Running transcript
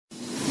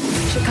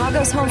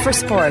Chicago's home for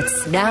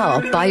sports,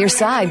 now by your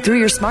side through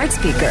your smart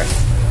speaker.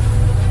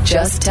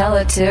 Just tell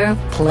it to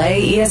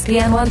play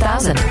ESPN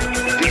 1000.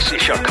 This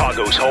is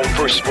Chicago's home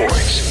for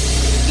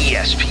sports,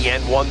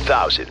 ESPN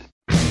 1000.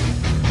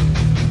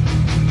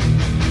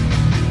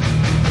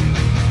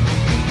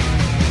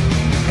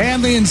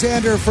 Hanley and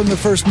Xander from the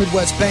First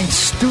Midwest Bank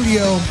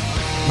studio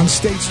on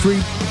State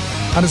Street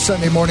on a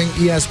Sunday morning,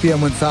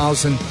 ESPN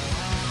 1000.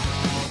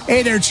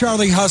 Hey there,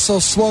 Charlie Hustle.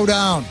 Slow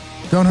down.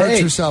 Don't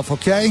hurt yourself,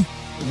 okay?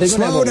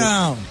 Slow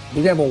down.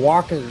 You're going to have a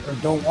walk or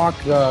don't walk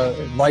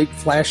light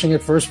flashing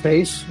at first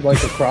base, like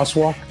a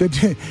crosswalk?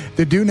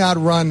 The do not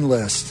run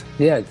list.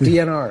 Yeah,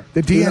 DNR.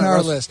 The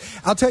DNR list.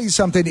 I'll tell you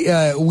something.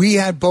 We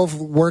had both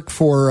work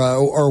for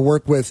or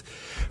work with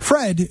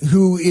Fred,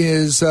 who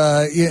is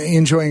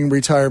enjoying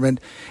retirement.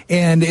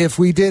 And if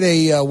we did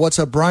a What's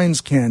Up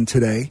Brian's Can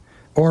today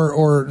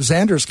or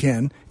Xander's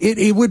Can,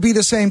 it would be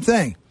the same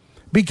thing.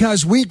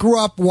 Because we grew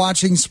up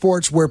watching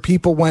sports where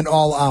people went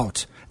all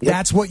out. Yep.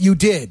 That's what you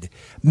did.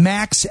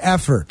 Max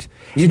effort.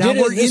 You did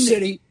it in this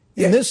city.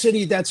 In this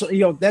city, that's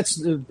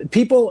the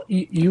people.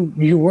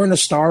 You weren't a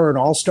star or an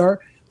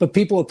all-star, but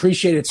people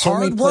appreciated so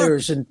many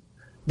players, and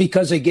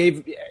because they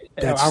gave.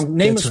 I'll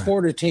name a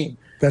sport or team.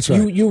 That's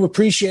right. You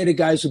appreciated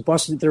guys who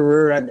busted their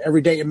rear end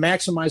every day and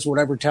maximized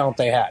whatever talent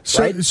they had.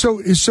 Right?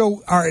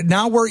 So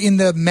now we're in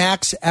the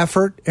max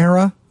effort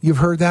era. You've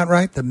heard that,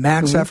 right? The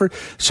max effort.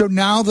 So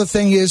now the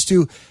thing is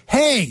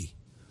hey,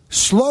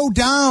 slow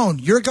down.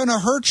 You're going to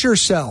hurt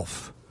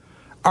yourself.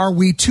 Are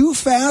we too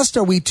fast?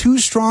 Are we too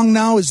strong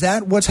now? Is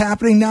that what's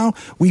happening now?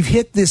 We've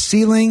hit this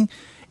ceiling,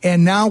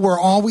 and now we're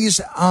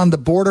always on the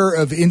border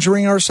of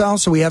injuring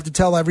ourselves, so we have to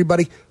tell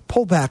everybody,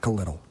 pull back a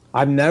little.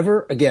 I've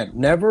never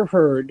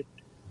heard,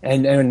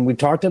 and we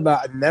talked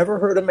about, I've never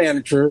heard a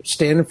manager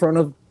stand in front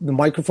of the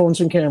microphones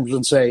and cameras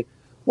and say,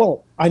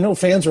 well, I know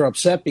fans are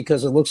upset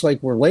because it looks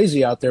like we're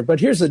lazy out there, but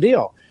here's the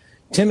deal.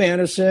 Tim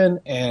Anderson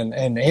and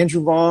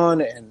Andrew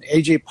Vaughn and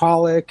A.J.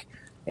 Pollock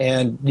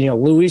and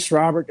Luis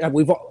Robert,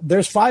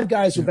 there's 5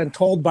 guys who've been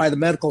told by the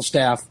medical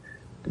staff,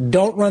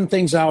 don't run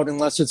things out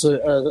unless it's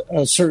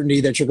a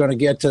certainty that you're going to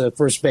get to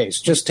first base.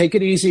 Just take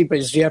it easy,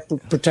 but you have to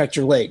protect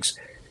your legs.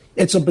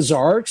 It's a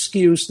bizarre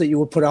excuse that you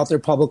would put out there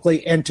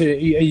publicly, and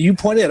you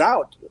pointed it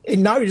out.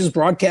 And now you're just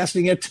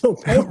broadcasting it to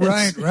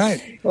opponents.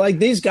 Right. Like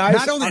these guys.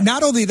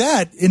 Not only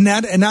that,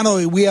 not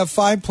only we have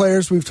 5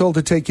 players we've told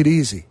to take it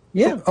easy.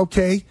 Yeah.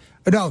 Okay.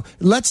 No,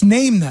 let's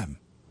name them.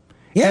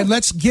 Yeah. And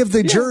let's give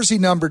the jersey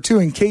number too,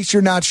 in case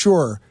you're not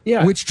sure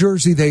which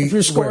jersey they. If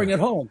you're scoring wear. at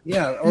home,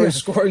 or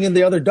scoring in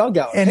the other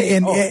dugout.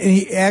 And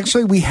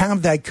actually, we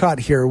have that cut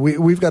here.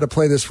 We've got to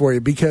play this for you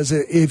because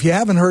if you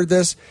haven't heard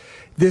this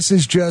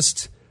is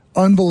just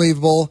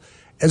unbelievable.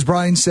 As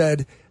Brian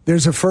said,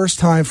 there's a first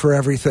time for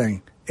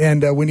everything.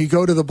 And when you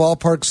go to the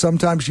ballpark,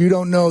 sometimes you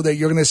don't know that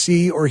you're going to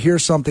see or hear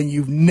something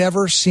you've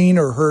never seen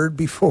or heard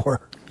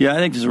before. Yeah, I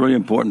think it's a really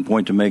important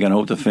point to make. I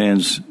hope the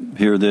fans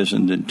hear this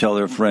and tell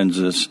their friends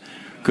this.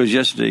 Because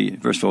yesterday,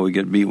 first of all, we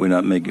get beat. We're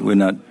not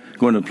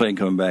going to the plate and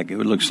coming back. It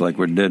looks like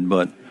we're dead.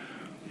 But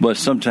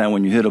sometime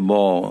when you hit a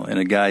ball and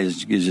a guy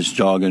is just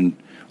jogging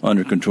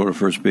under control of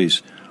first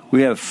base,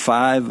 we have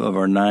 5 of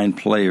our 9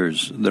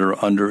 players that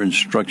are under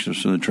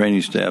instructions from the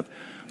training staff.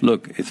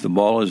 Look, if the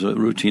ball is a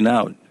routine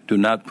out, do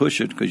not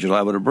push it because you're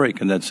liable to break.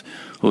 And that's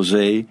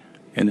Jose,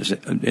 and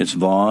it's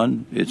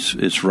Vaughn,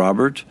 it's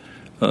Robert,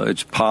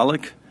 it's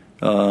Pollock,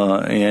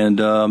 and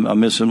I'm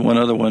missing one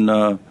other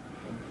one.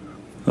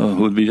 Who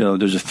would be?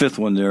 There's a 5th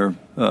one there.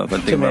 If I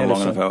think about it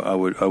long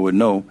enough, I would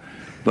know.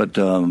 But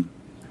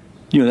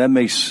that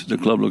makes the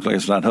club look like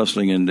it's not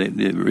hustling, and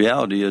the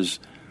reality is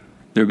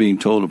they're being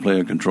told to play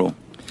under control.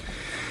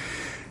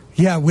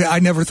 Yeah, I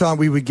never thought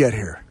we would get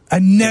here. I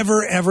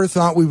never, ever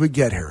thought we would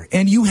get here.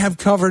 And you have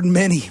covered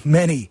many,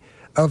 many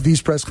of these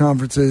press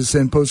conferences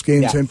and post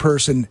games in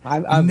person.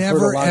 I've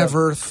never,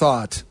 ever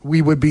thought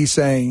we would be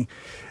saying,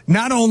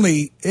 not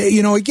only,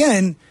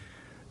 again,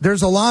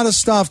 there's a lot of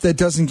stuff that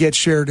doesn't get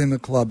shared in the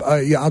club,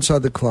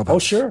 outside the clubhouse. Oh,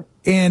 sure.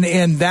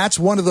 And that's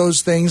one of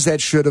those things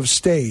that should have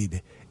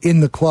stayed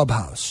in the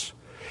clubhouse.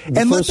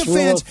 And let the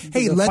fans,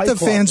 let the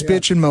fans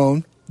bitch and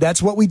moan.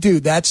 That's what we do.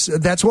 That's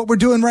what we're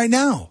doing right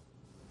now.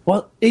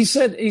 Well, he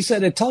said,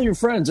 tell your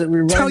friends.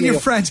 Tell your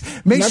friends.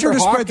 Make sure to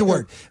spread the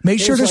word.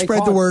 Make sure to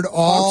spread the word.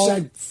 All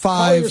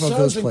 5 of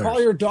those players.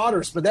 Call your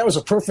daughters. But that was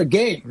a perfect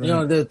game.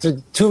 Right.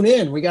 To tune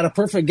in. We got a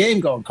perfect game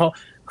going.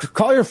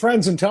 Call your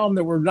friends and tell them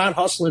that we're not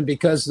hustling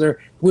because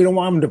we don't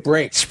want them to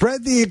break.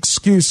 Spread the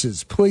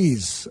excuses,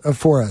 please,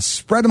 for us.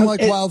 Spread them like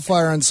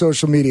wildfire on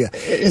social media.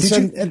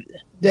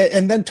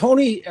 And then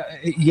Tony,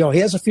 he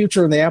has a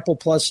future in the Apple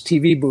Plus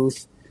TV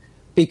booth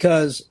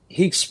because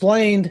he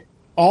explained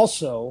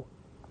also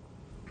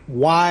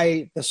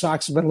why the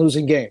Sox have been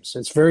losing games.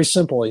 It's very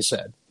simple, he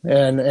said.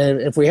 And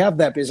if we have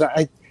that, because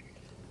I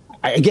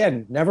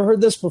again, never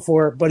heard this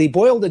before, but he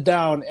boiled it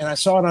down, and I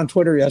saw it on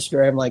Twitter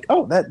yesterday. I'm like,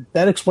 oh,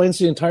 that explains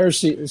the entire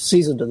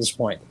season to this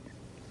point.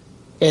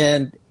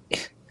 And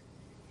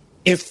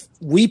if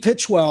we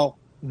pitch well,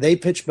 they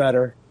pitch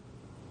better.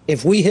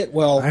 If we hit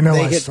well,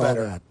 they hit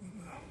better.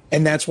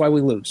 And that's why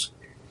we lose.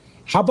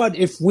 How about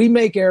if we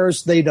make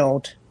errors, they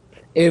don't?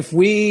 If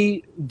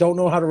we don't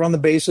know how to run the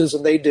bases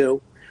and they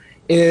do?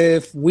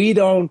 If we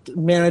don't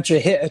manage a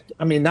hit,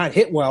 not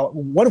hit well,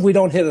 what if we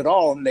don't hit at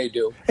all and they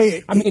do?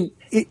 Hey,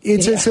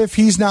 it's as if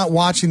he's not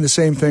watching the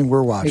same thing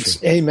we're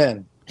watching.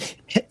 Amen.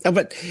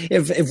 But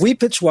if we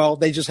pitch well,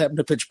 they just happen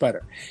to pitch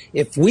better.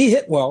 If we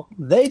hit well,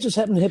 they just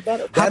happen to hit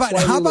better.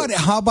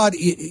 How about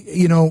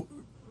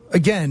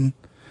again,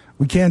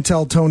 we can't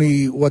tell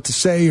Tony what to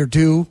say or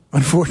do,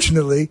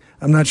 unfortunately.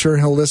 I'm not sure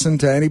he'll listen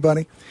to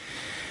anybody.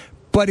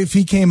 But if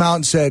he came out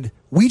and said,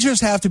 we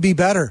just have to be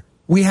better.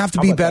 We have to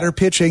be better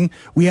pitching.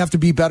 We have to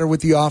be better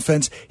with the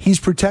offense. He's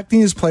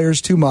protecting his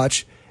players too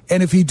much.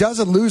 And if he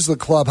doesn't lose the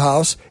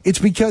clubhouse, it's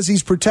because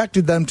he's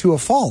protected them to a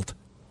fault.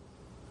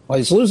 Well,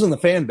 he's losing the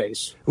fan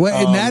base. Well,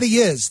 and that he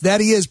is.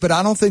 But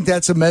I don't think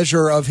that's a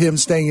measure of him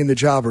staying in the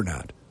job or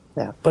not.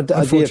 Yeah, but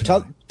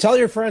tell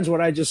your friends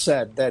what I just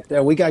said,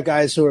 that we got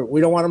guys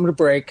we don't want them to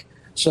break,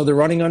 so they're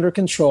running under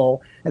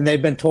control, and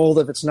they've been told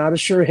if it's not a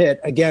sure hit,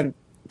 again,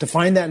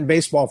 define that in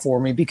baseball for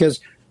me, because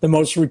the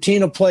most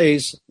routine of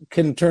plays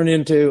can turn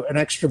into an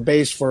extra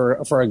base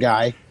for a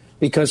guy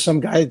because some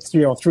guy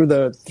threw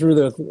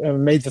the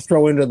made the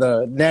throw into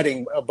the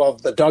netting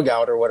above the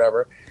dugout or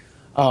whatever.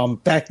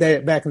 Back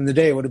in the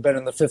day, it would have been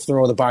in the fifth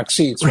row of the box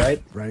seats,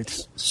 right?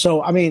 Right.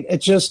 So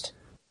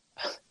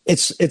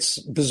it's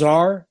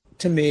bizarre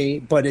to me,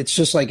 but it's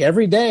just like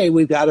every day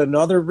we've got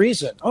another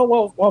reason. Oh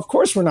well, of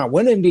course we're not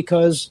winning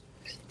because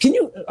can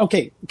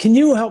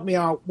you help me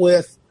out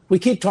with? We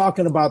keep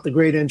talking about the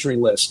great injury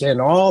list and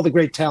all the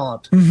great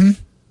talent. Mm-hmm.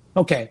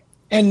 Okay.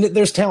 And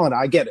there's talent.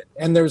 I get it.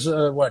 And there's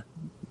 9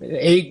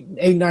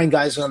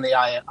 guys on the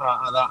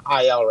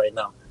IL right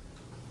now.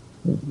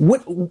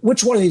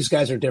 Which one of these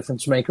guys are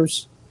difference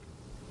makers?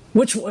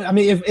 If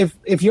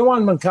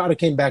Yoan Moncada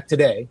came back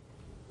today,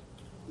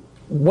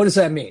 what does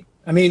that mean?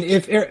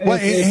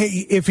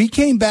 If he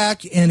came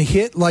back and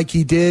hit like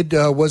he did,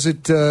 was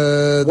it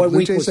what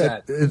week was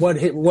that?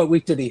 What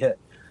week did he hit?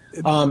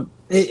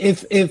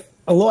 If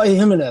Eloy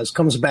Jimenez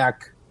comes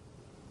back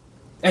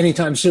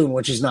anytime soon,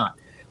 which he's not,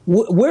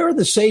 where are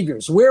the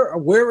saviors? Where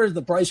are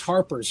the Bryce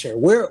Harpers here?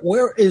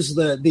 Where is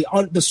the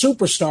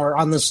superstar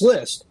on this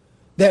list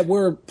that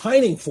we're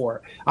pining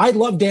for? I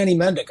love Danny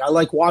Mendick. I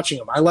like watching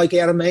him. I like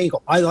Adam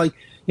Engel. I like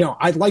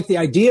the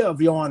idea of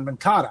Yoan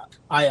Moncada.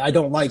 I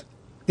don't like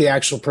the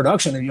actual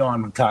production of Yoan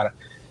Moncada.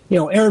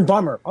 Aaron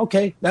Bummer.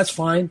 Okay, that's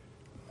fine.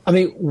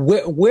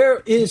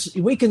 Where is,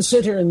 we can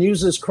sit here and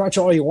use this crutch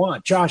all you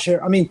want. Josh,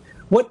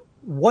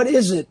 what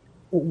is it?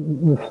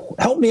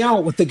 Help me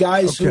out with the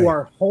guys who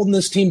are holding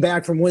this team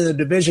back from winning the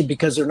division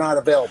because they're not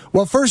available.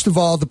 Well, first of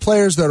all, the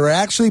players that are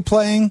actually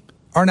playing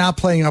are not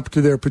playing up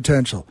to their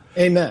potential.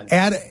 Amen.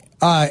 And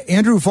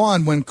Andrew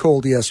Vaughn went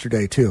cold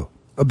yesterday too,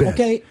 a bit.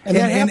 Okay, and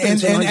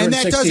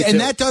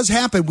that does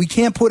happen. We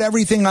can't put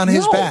everything on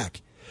his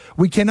back.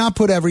 We cannot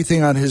put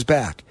everything on his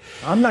back.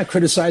 I'm not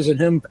criticizing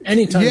him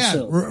anytime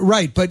soon.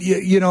 Right. But,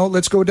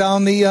 let's go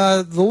down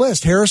the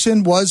list.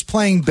 Harrison was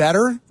playing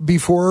better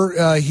before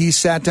he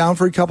sat down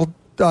for a couple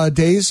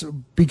days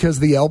because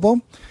of the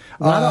elbow.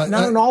 Not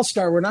an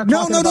all-star. We're not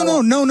talking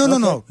about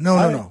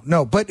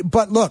No.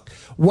 But look,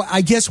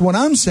 I guess what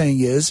I'm saying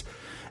is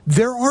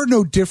there are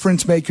no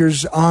difference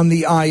makers on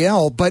the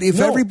IL. But if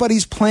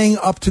everybody's playing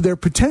up to their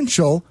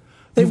potential,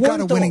 you've got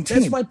a winning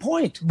team. That's my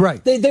point.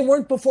 Right. They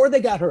weren't before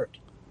they got hurt.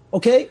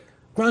 Okay,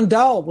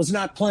 Grandal was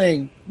not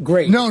playing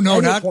great. No,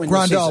 not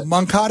Grandal.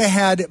 Moncada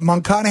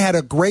had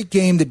a great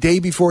game the day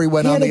before he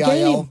went on the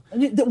IL.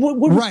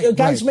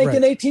 Guys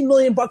making $18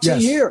 million a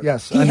year.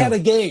 Yes, he had a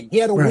game. He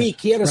had a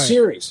week. He had a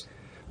series.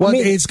 Well,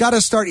 it's got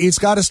to start. It's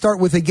got to start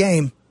with a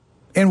game.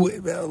 And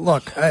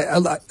look,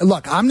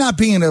 I'm not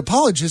being an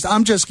apologist.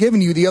 I'm just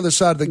giving you the other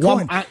side of the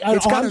coin.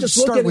 It's got to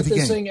start with a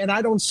game. Thing, and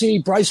I don't see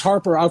Bryce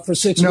Harper out for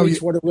 6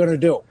 weeks. What are we going to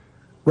do?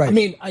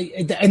 Right.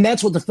 And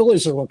that's what the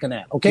Phillies are looking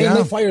at. Okay, and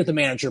they fired the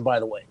manager, by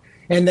the way,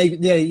 and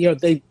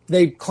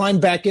they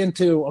climbed back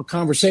into a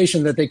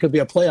conversation that they could be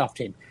a playoff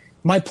team.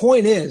 My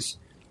point is,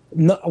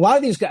 a lot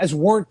of these guys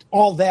weren't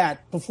all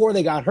that before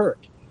they got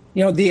hurt.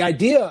 The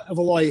idea of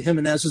Eloy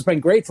Jimenez has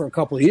been great for a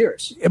couple of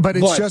years, but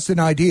it's just an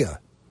idea.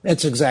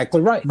 That's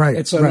exactly right. Right.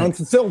 It's an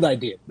unfulfilled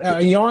idea.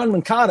 Yoan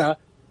Moncada,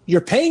 you're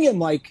paying him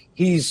like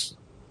he's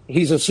a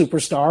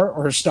superstar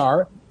or a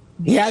star.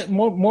 He had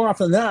more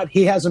often than not,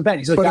 he hasn't been.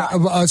 He's a guy.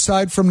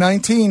 Aside from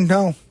 19,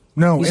 no.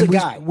 He's a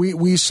guy.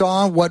 We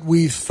saw what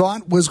we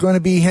thought was going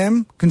to be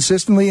him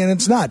consistently, and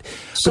it's not.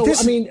 So,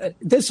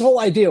 this whole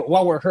idea,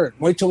 while we're hurt,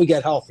 wait till we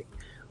get healthy.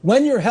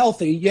 When you're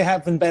healthy, you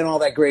haven't been all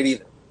that great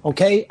either.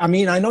 Okay? I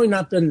know you've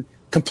not been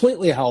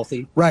completely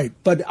healthy. Right.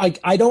 But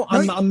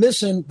I'm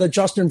missing the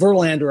Justin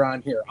Verlander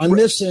on here. I'm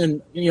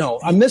missing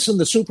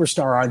the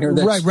superstar on here.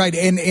 Right.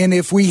 And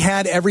if we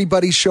had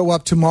everybody show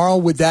up tomorrow,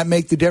 would that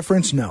make the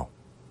difference? No.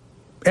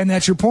 And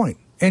that's your point.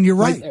 And you're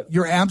right.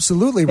 You're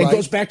absolutely right. It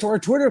goes back to our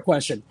Twitter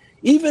question.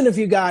 Even if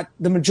you got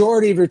the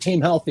majority of your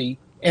team healthy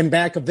and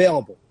back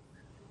available,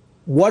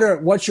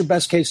 what's your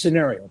best case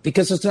scenario?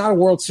 Because it's not a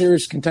World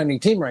Series contending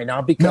team right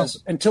now.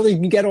 Because until you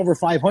can get over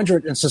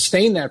 500 and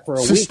sustain that for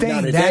a week,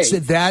 not a day.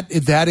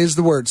 That is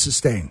the word,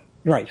 sustain.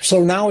 Right.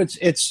 So now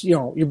it's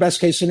your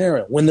best case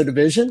scenario: win the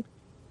division,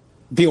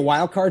 be a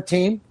wild card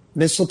team,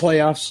 miss the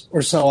playoffs,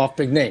 or sell off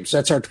big names.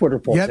 That's our Twitter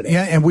poll today.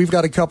 Yeah, and we've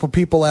got a couple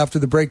people after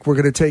the break we're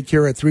going to take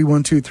here at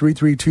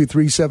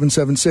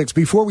 312-332-3776.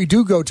 Before we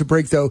do go to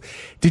break, though,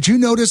 did you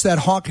notice that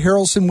Hawk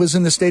Harrelson was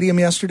in the stadium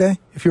yesterday,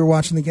 if you were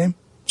watching the game?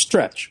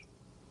 Stretch.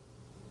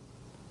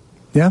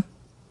 Yeah?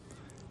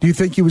 Do you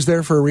think he was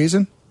there for a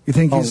reason? You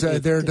think he's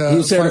there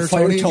to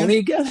fire Tony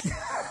again?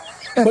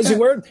 Was he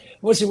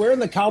wearing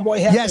the cowboy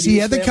hat? Yes, he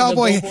had the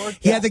cowboy.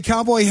 He had the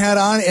cowboy hat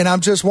on, and I'm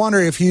just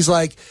wondering if he's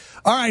like,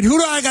 all right, who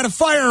do I got to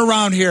fire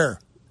around here?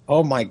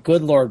 Oh my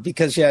good Lord!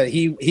 Because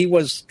he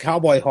was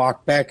Cowboy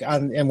Hawk back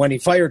on, and when he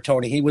fired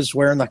Tony, he was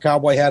wearing the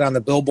cowboy hat on the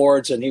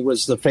billboards, and he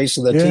was the face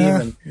of the team.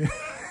 And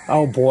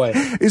oh boy!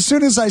 As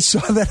soon as I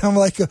saw that, I'm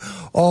like,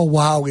 oh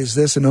wow, is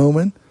this an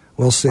omen?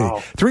 We'll see.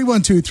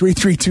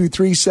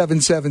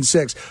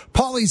 312-332-3776.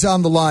 Paulie's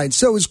on the line.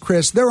 So is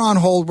Chris. They're on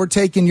hold. We're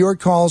taking your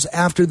calls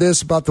after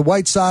this about the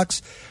White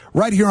Sox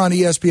right here on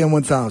ESPN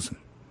 1000.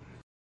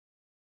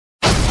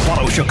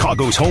 Follow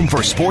Chicago's Home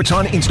for Sports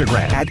on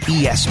Instagram at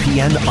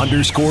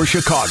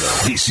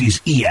ESPN_Chicago. This is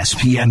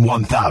ESPN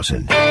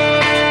 1000.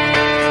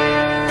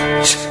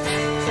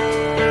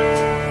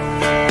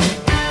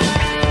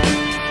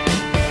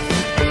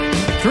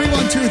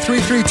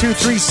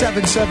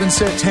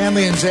 312-332-3776.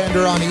 Hanley and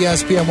Xander on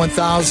ESPN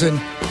 1000.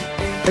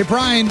 Hey,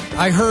 Brian,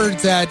 I heard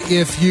that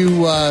if you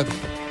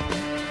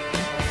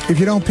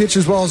don't pitch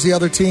as well as the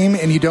other team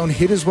and you don't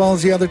hit as well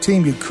as the other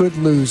team, you could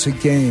lose a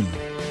game.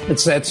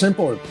 It's that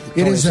simple.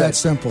 It is that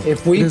simple. He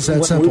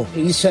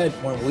said,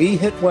 when we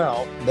hit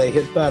well, they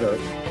hit better.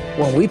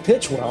 When we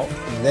pitch well,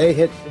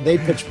 they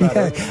pitch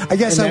better. Yeah, I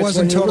guess I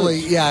wasn't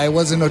totally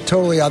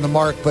on the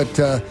mark, but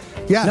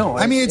no,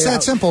 I mean, it's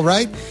that simple,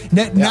 right?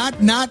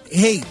 Not,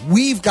 hey,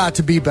 we've got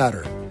to be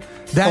better.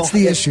 That's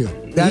the issue.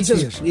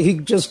 He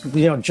just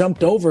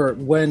jumped over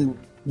when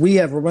we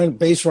have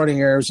base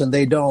running errors and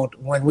they don't.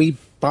 When we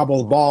bobble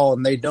the ball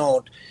and they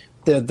don't,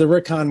 the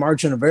Rick Hahn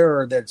margin of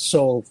error that's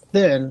so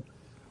thin.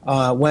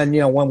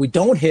 When we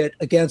don't hit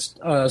against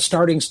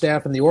starting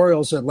staff in the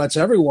Orioles that lets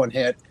everyone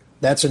hit,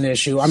 that's an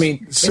issue. I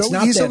mean, it's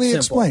not easily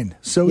that simple. explained.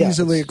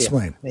 Easily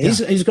explained. Yeah.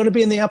 He's going to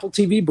be in the Apple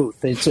TV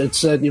booth.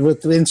 It's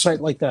with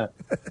insight like that.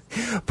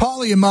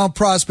 Paulie in Mount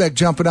Prospect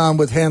jumping on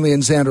with Hanley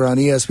and Xander on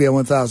ESPN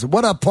 1000.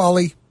 What up,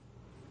 Paulie?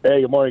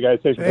 Hey, good morning, guys.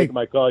 Thanks for taking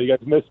my call. You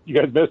guys missed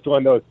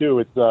one though too.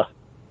 It's the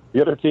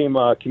other team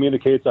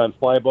communicates on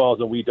fly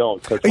balls and we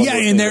don't. So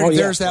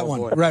there's that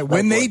one. Boy. Right.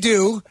 When they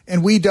do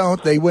and we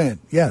don't, they win.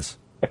 Yes.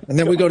 And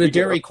then we go to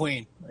Dairy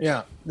Queen.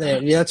 Yeah.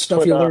 That's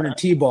stuff you learn in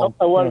T-ball.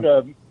 I wanted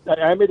to.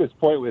 I made this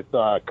point with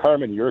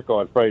Carmen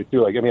Yurko on Friday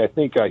too. I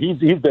think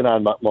he's been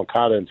on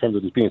Moncada in terms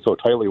of just being so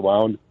tightly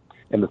wound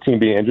and the team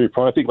being injury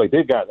prone. I think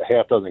they've got a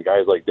half dozen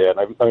guys like that.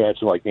 And I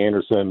mentioned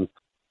Anderson,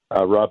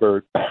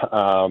 Robert,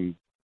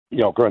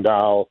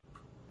 Grandal,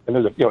 and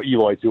there's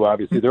Eloy too.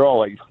 Obviously, they're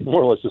all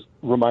more or less just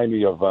remind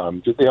me of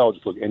they all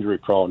just look injury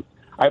prone.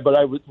 I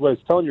was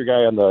telling your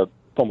guy on the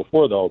phone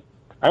before though.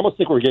 I almost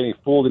think we're getting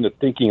fooled into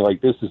thinking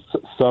this is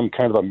some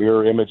kind of a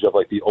mirror image of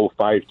the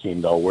 05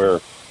 team, though, where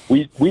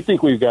we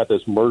think we've got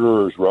this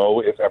murderer's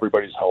row if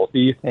everybody's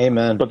healthy.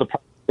 Amen. But the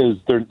problem is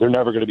they're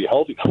never going to be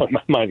healthy, though, in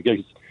my mind.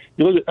 Because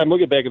I'm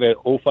looking back at that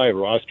 05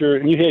 roster,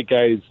 and you had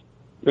guys,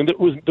 and there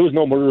was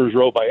no murderer's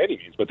row by any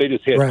means, but they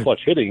just had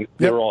clutch hitting.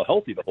 They were all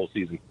healthy the whole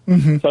season.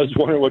 Mm-hmm. So I was just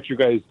wondering what your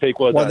guys' take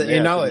was on that.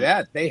 Well, not only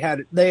that, they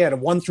had a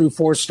 1 through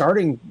 4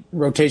 starting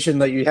rotation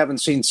that you haven't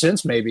seen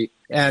since maybe.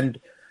 And,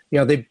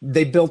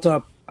 they built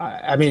up.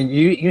 I mean,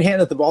 you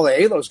handed the ball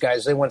to those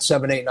guys, they went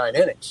 7, 8, 9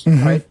 innings,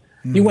 right?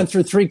 Mm-hmm. You went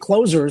through 3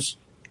 closers,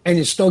 and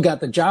you still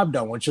got the job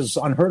done, which is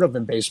unheard of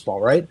in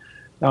baseball, right?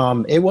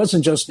 It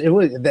wasn't just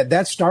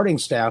that starting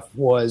staff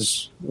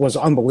was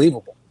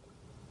unbelievable.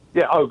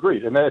 Yeah, I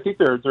agreed, and I think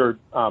their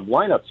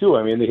lineup too.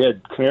 I mean, they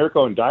had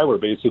Konerko and Dyer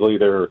basically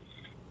their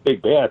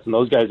big bats, and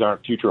those guys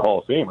aren't future Hall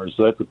of Famers.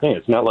 So that's the thing.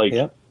 It's not like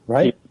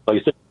right. Like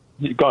you said.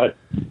 Go ahead.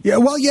 Yeah,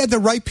 well, you had the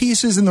right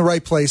pieces in the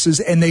right places,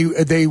 and they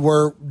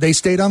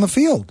stayed on the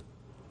field,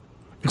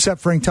 except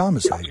Frank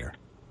Thomas that year.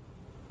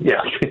 Yeah,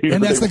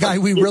 and that's the guy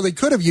we really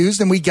could have used,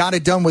 and we got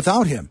it done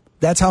without him.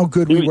 That's how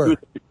good we were.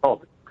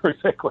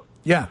 Exactly.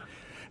 Yeah.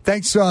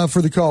 Thanks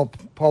for the call,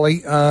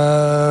 Paulie.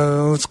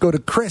 Let's go to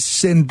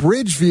Chris in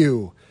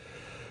Bridgeview.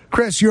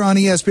 Chris, you're on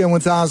ESPN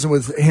 1000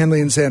 with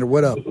Hanley and Xander.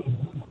 What up?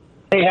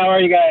 Hey, how are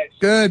you guys?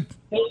 Good.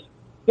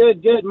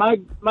 Good. My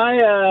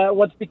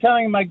what's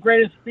becoming my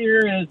greatest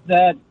fear is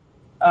that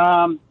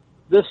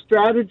this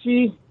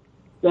strategy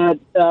that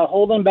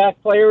holding back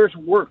players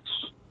works.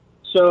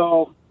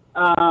 So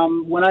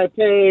when I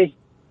pay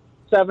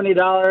 $70,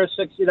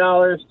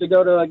 $60 to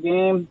go to a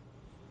game,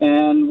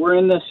 and we're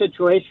in this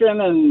situation,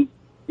 and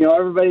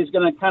everybody's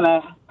going to kind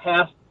of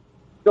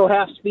go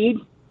half speed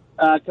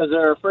because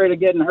they're afraid of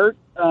getting hurt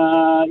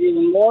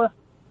even more.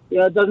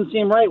 It doesn't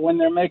seem right when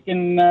they're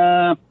making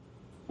a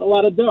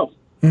lot of dough.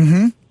 Mm-hmm.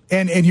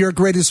 And your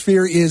greatest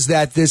fear is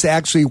that this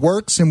actually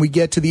works and we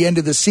get to the end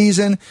of the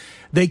season,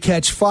 they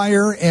catch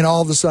fire, and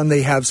all of a sudden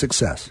they have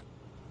success.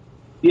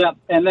 Yep,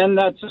 and then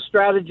that's a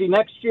strategy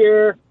next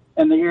year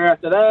and the year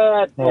after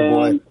that. Oh,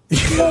 boy.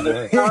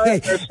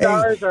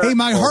 Hey,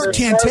 my heart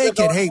can't take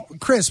it. Hey,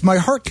 Chris, my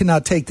heart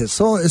cannot take this.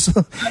 So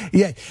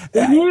yeah.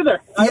 Me neither.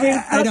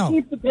 I know.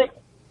 Need to pick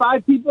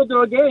 5 people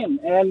to a game.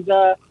 And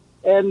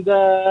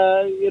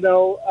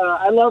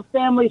I love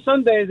family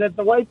Sundays at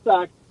the White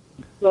Sox.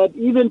 But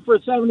even for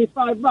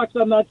 $75,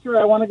 I'm not sure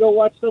I want to go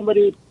watch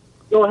somebody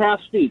go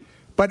half speed.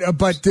 But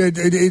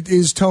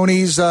is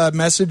Tony's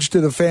message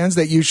to the fans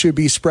that you should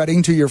be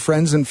spreading to your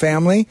friends and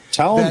family?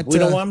 Tell them that, we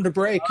don't want them to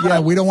break.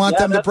 Yeah, we don't want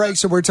them to break,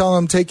 so we're telling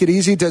them take it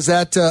easy. Does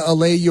that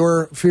allay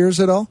your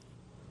fears at all?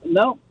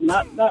 No,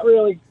 not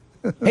really.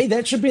 Hey,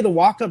 that should be the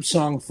walk-up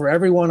song for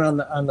everyone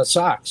on the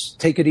Sox.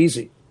 Take it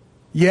easy.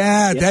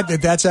 Yeah.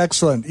 That's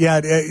excellent. Yeah.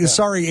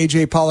 Sorry,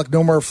 AJ Pollock,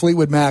 no more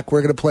Fleetwood Mac.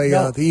 We're going to play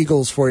the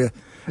Eagles for you.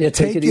 Yeah,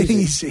 take it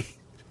easy.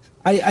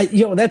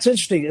 That's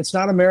interesting. It's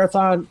not a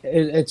marathon.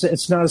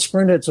 It's not a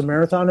sprint. It's a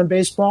marathon in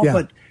baseball. Yeah.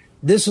 But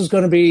this is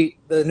going to be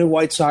the new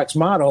White Sox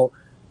motto.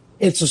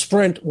 It's a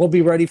sprint. We'll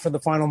be ready for the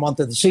final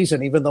month of the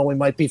season, even though we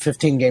might be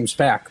 15 games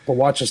back. But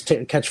watch us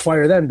catch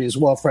fire then, because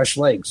we'll have fresh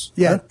legs.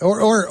 Yeah. Huh?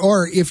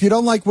 Or if you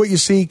don't like what you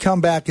see,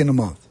 come back in a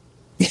month.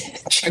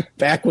 Check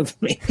back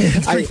with me.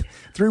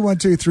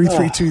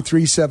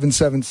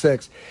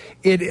 312-332-3776.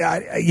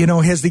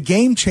 Has the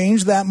game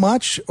changed that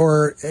much,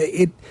 or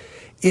it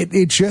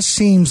just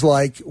seems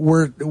like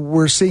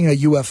we're seeing a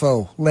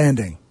UFO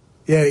landing?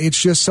 Yeah,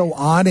 it's just so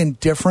odd and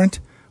different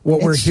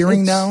what we're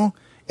hearing now.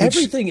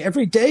 Everything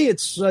every day,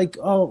 it's like,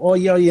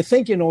 you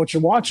think you know what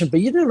you're watching, but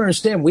you don't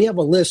understand. We have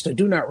a list, a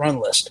do not run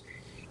list.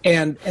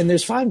 And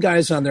there's 5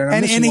 guys on there.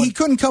 And he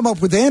couldn't come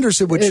up with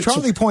Anderson, which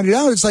Charlie pointed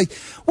out. It's like,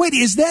 wait,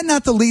 is that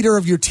not the leader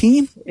of your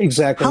team?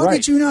 Exactly. How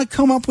did you not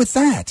come up with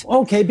that?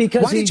 Okay,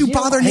 because why did you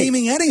bother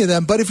naming any of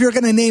them? But if you're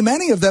going to name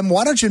any of them,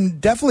 why don't you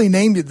definitely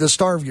name the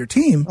star of your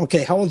team?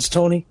 Okay, how old's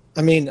Tony?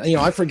 I mean,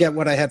 I forget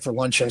what I had for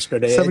lunch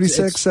yesterday.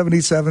 76,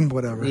 77,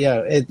 whatever.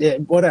 Yeah,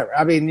 whatever.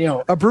 I mean,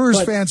 a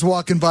Brewers fan's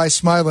walking by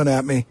smiling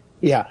at me.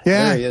 Yeah,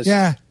 there he is.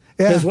 Yeah.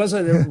 Because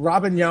wasn't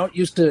Robin Yount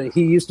used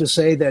to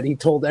say that he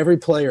told every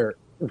player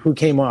who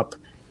came up,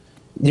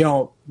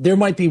 there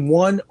might be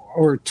 1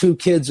 or 2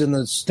 kids in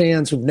the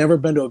stands who've never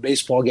been to a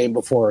baseball game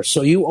before.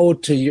 So you owe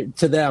to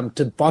them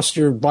to bust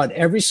your butt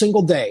every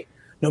single day,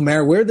 no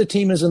matter where the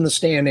team is in the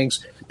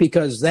standings,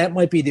 because that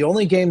might be the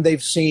only game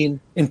they've seen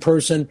in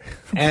person.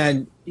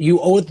 And you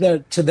owe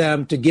it to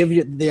them to give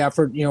you the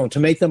effort, to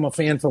make them a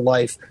fan for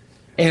life.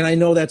 And I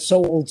know that's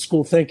so old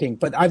school thinking,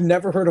 but I've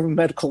never heard of a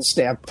medical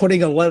staff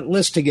putting a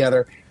list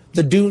together.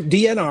 The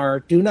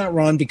DNR, do not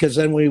run, because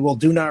then we will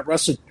do not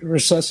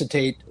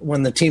resuscitate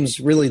when the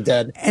team's really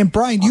dead. And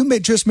Brian, you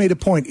just made a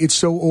point. It's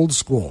so old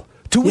school.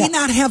 Do we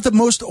not have the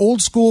most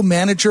old school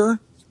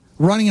manager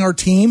running our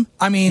team?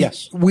 I mean,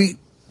 yes. We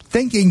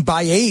thinking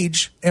by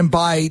age and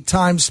by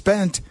time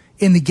spent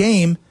in the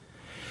game.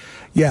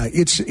 Yeah,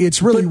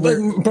 it's really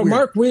weird. But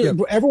Mark,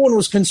 everyone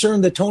was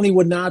concerned that Tony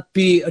would not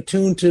be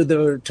attuned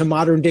to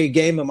modern day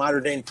game and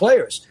modern day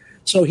players.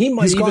 So he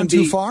might gone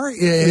too far?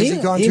 Has he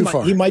gone too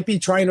far? He might be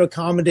trying to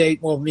accommodate,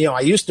 I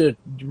used to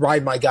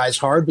ride my guys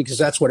hard because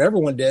that's what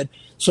everyone did.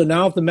 So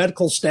now if the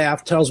medical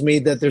staff tells me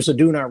that there's a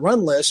do not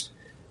run list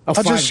of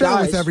I'll 5 just share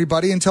guys, with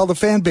everybody and tell the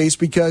fan base,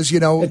 because,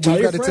 we've got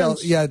to tell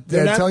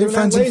your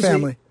friends and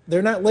family.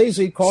 They're not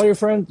lazy. Call your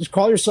friends,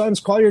 call your sons,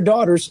 call your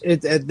daughters.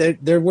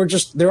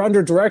 They're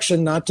under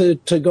direction not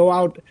to go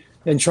out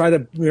and try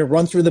to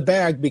run through the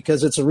bag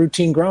because it's a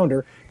routine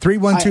grounder.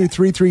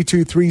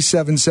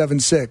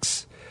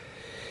 312-332-3776.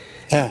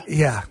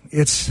 Yeah,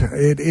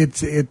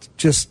 it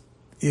just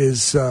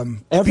is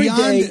beyond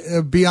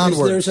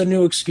words. There's a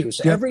new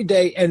excuse every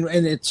day, and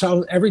it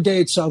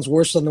sounds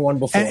worse than the one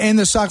before. And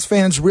the Sox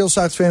fans, real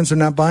Sox fans, are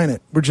not buying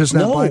it. We're just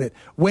not buying it.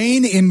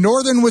 Wayne in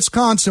northern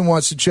Wisconsin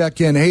wants to check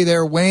in. Hey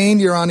there, Wayne.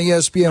 You're on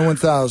ESPN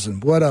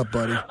 1000. What up,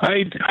 buddy?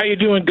 How you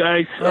doing,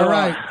 guys? All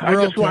right. I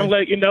just want to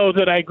let you know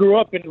that I grew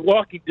up in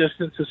walking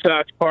distance of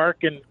Sox Park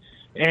and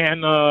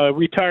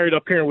retired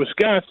up here in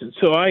Wisconsin.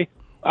 So I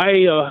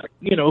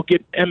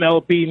get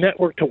MLB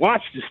Network to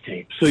watch this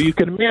team. So you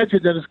can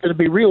imagine that it's going to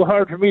be real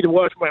hard for me to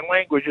watch my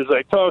language as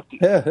I talk to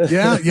you.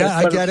 Yeah,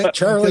 I get it.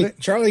 Charlie,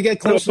 get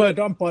close to the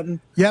dump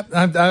button. Yep,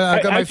 I've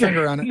got my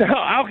finger on it. No,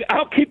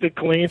 I'll keep it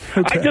clean.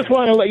 Okay. I just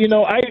want to let you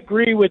know I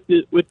agree with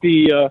the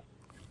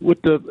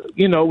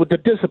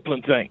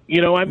discipline thing.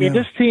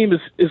 This team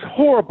is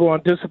horrible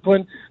on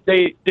discipline.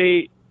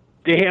 They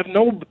have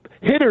no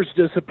hitter's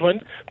discipline,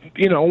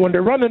 when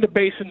they're running the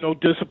bases, no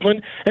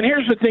discipline. And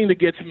here's the thing that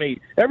gets me.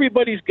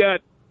 Everybody's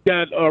got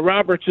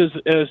Roberts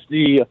as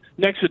the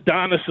next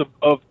Adonis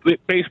of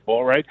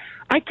baseball, right?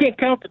 I can't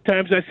count the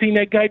times I've seen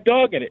that guy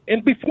dogging it.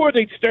 And before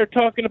they start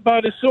talking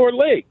about his sore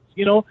legs,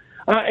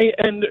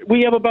 and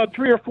we have about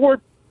 3 or 4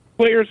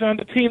 players on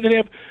the team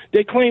that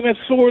they claim have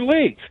sore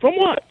legs. From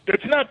what?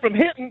 It's not from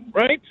hitting,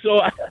 right? So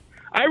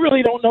I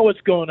really don't know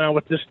what's going on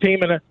with this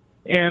team, and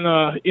And,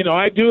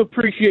 I do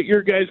appreciate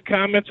your guys'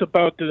 comments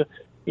about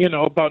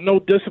about no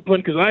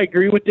discipline, because I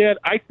agree with that.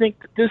 I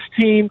think that this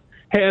team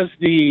has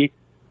a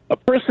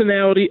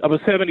personality of a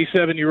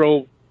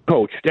 77-year-old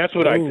coach. That's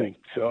what I think.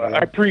 So I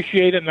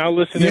appreciate it, and I'll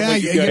listen in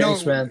with you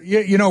guys.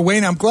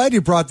 Wayne, I'm glad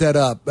you brought that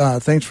up.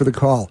 Thanks for the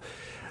call.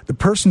 The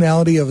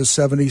personality of a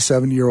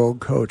 77-year-old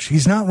coach.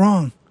 He's not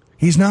wrong.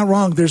 He's not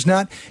wrong. There's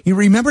not. You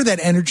remember that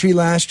energy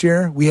last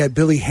year? We had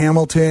Billy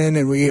Hamilton,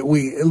 and we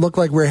it looked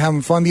like we were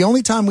having fun. The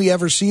only time we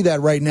ever see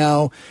that right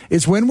now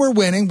is when we're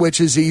winning,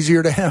 which is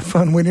easier to have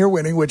fun when you're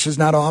winning, which is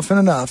not often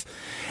enough.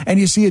 And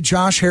you see a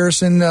Josh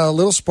Harrison, a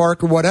little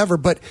spark or whatever.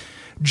 But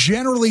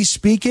generally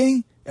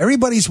speaking,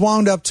 everybody's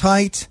wound up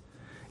tight,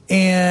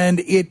 and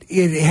it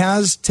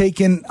has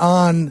taken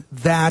on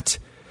that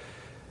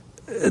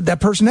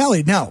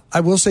personality. Now,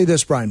 I will say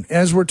this, Brian,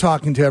 as we're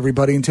talking to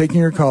everybody and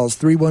taking your calls,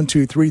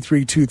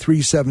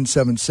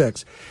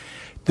 312-332-3776,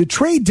 the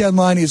trade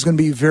deadline is going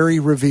to be very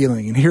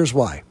revealing, and here's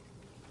why.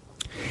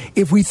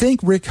 If we think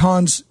Rick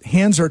Hahn's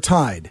hands are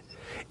tied,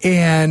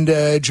 and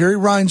Jerry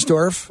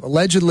Reinsdorf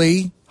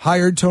allegedly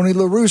hired Tony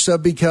La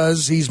Russa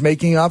because he's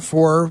making up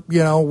for,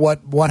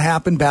 what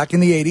happened back in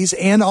the 80s,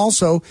 and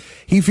also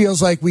he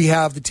feels like we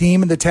have the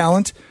team and the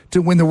talent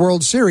to win the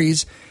World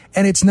Series,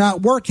 and it's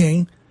not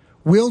working.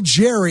 Will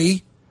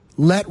Jerry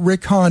let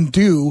Rick Hahn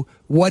do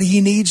what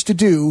he needs to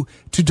do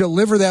to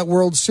deliver that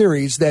World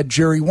Series that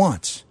Jerry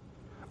wants?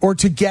 Or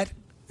to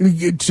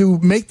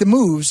make the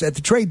moves at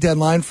the trade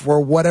deadline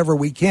for whatever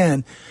we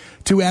can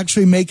to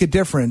actually make a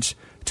difference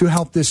to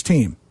help this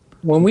team?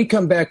 When we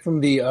come back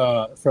from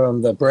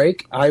the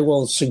break, I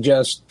will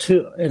suggest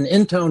an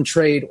in-town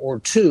trade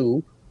or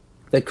two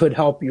that could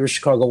help your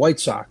Chicago White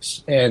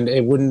Sox, and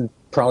it wouldn't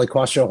probably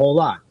cost you a whole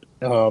lot.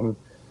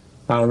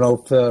 I don't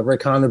know if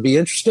Rick Hahn would be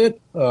interested.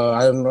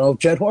 I don't know if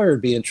Jed Hoyer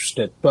would be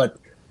interested, but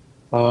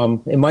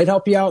it might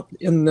help you out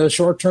in the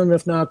short term,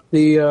 if not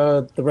the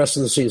rest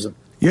of the season.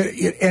 Yeah,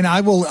 and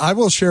I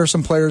will share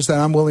some players that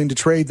I'm willing to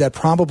trade that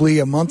probably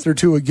a month or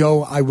two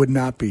ago I would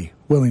not be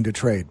willing to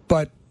trade.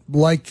 But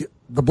like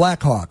the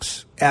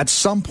Blackhawks, at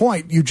some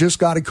point you just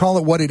got to call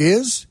it what it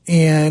is,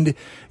 and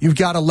you've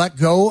got to let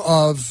go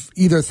of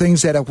either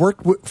things that have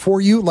worked for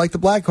you, like the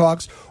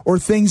Blackhawks, or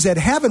things that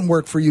haven't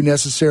worked for you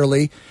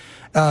necessarily.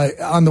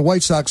 On the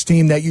White Sox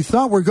team that you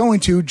thought were going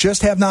to,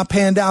 just have not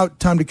panned out.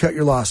 Time to cut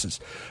your losses.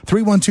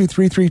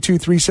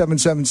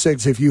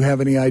 312-332-3776 if you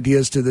have any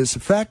ideas to this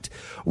effect.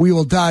 We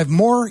will dive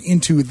more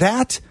into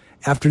that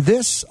after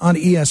this on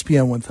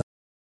ESPN 1000.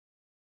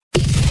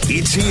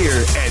 It's here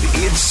and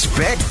it's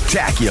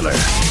spectacular.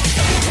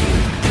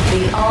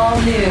 The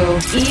all-new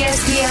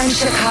ESPN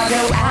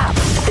Chicago app.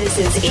 This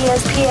is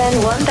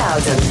ESPN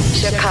 1000,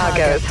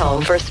 Chicago's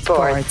home for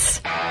sports.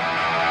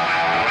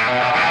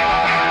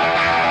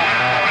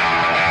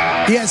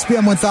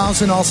 ESPN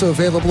 1000 also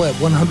available at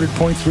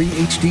 100.3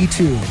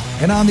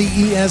 HD2 and on the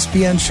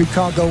ESPN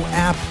Chicago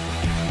app.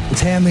 It's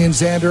Hanley and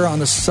Xander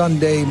on a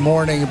Sunday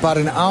morning, about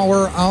an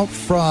hour out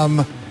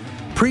from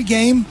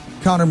pregame.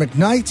 Connor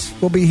McKnight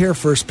will be here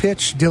first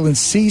pitch. Dylan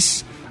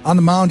Cease on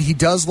the mound. He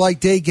does like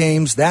day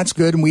games. That's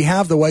good. And we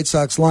have the White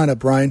Sox lineup,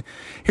 Brian.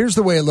 Here's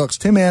the way it looks.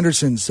 Tim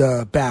Anderson's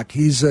back.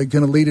 He's going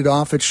to lead it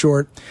off at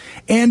short.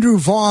 Andrew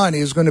Vaughn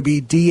is going to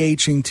be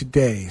DHing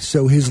today,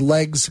 so his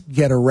legs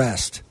get a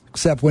rest,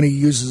 except when he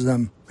uses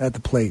them at the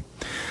plate.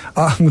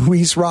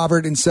 Luis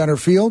Robert in center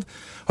field.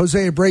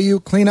 Jose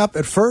Abreu cleanup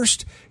at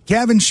first.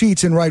 Gavin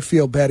Sheets in right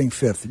field batting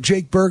fifth.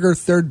 Jake Berger,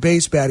 third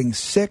base, batting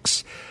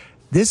sixth.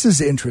 This is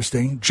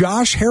interesting.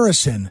 Josh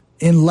Harrison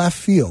in left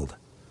field,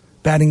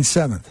 batting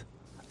seventh.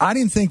 I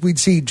didn't think we'd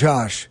see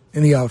Josh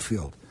in the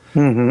outfield.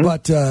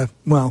 But,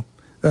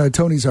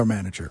 Tony's our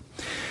manager.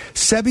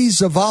 Sebi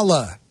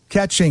Zavala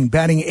catching,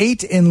 batting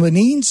eighth, and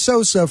Lenine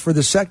Sosa for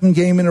the second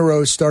game in a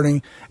row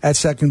starting at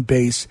second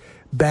base,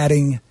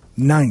 batting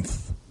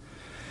ninth.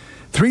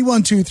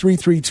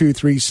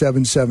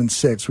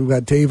 312-332-3776. We've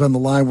got Dave on the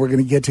line. We're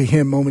going to get to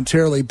him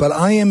momentarily, but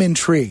I am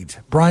intrigued.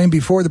 Brian,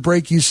 before the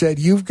break, you said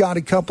you've got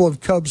a couple of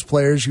Cubs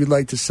players you'd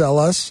like to sell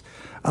us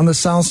on the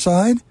south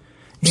side.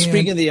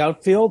 Speaking of the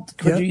outfield,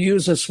 could you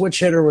use a switch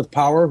hitter with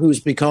power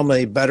who's become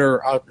a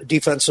better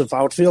defensive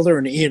outfielder,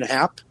 in Ian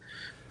Happ,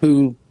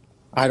 who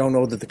I don't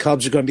know that the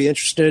Cubs are going to be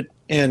interested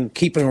in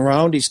keeping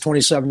around. He's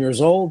 27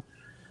 years old.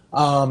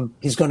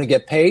 He's going to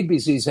get paid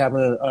because he's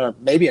having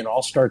maybe an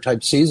all-star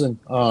type season.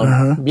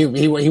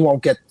 He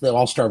won't get the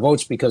all-star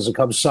votes because the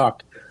Cubs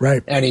suck.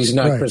 Right. And he's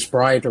not Chris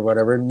Bryant or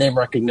whatever. Name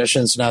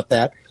recognition's not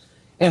that.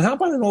 And how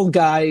about an old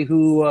guy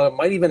who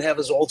might even have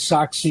his old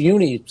Sox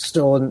uni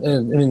still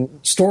in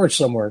storage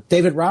somewhere?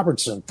 David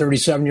Robertson,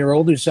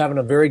 37-year-old, who's having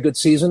a very good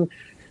season.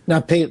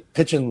 Not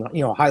pitching,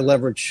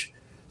 high-leverage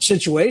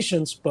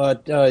situations,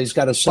 but he's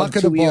got a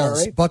sub-2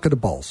 ERA. Bucket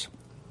of balls.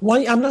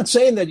 Well, I'm not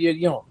saying that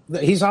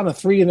he's on a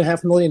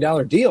 $3.5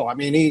 million deal. I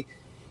mean,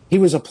 he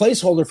was a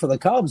placeholder for the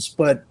Cubs,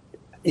 but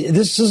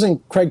this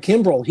isn't Craig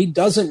Kimbrell. He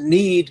doesn't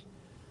need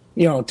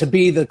to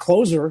be the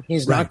closer.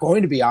 He's not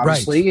going to be,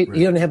 obviously. Right.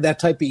 He doesn't have that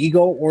type of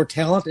ego or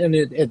talent, and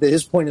at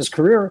his point in his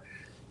career,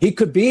 he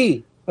could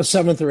be a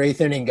seventh or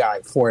eighth inning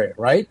guy for it,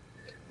 right?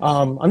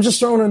 I'm just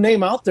throwing a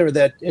name out there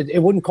that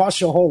it wouldn't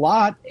cost you a whole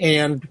lot,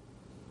 and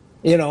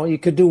you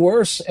could do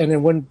worse, and it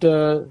wouldn't.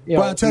 Well,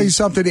 I'll tell you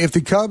something. If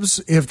the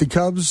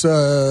Cubs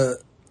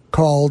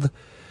called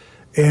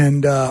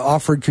and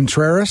offered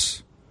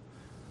Contreras,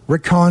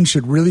 Rick Hahn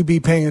should really be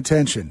paying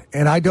attention.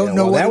 And I don't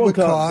know what it would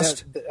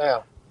cost,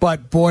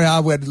 but boy, I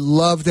would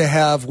love to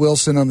have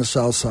Wilson on the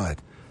south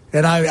side.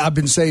 And I've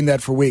been saying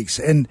that for weeks.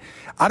 And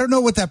I don't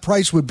know what that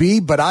price would be,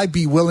 but I'd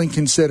be willing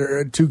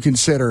to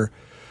consider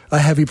a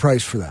heavy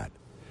price for that.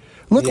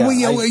 Look,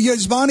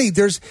 Yasmani,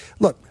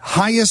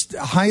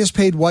 highest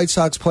paid White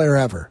Sox player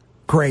ever.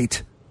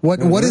 Great. What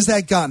has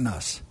that gotten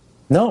us?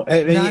 No,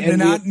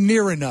 not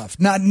near enough.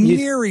 Not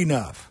near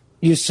enough.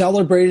 You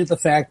celebrated the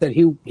fact that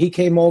he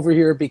came over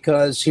here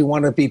because he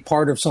wanted to be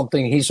part of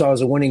something he saw as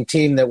a winning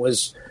team that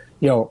was,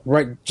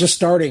 just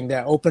starting,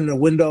 that opened a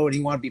window, and he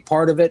wanted to be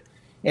part of it.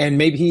 And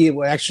maybe he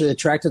actually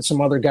attracted some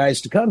other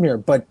guys to come here.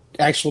 But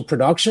actual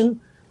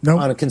production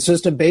on a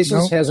consistent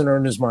basis hasn't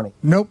earned his money.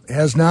 Nope,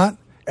 has not.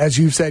 As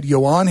you said,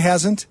 Yohan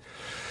hasn't.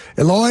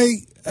 Eloy,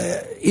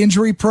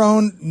 injury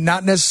prone,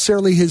 not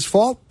necessarily his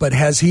fault, but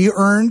has he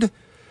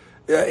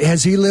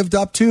lived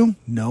up to?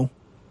 No.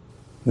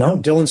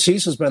 Dylan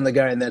Cease has been the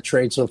guy in that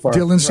trade so far.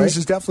 Dylan Cease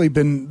has definitely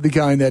been the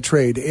guy in that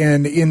trade.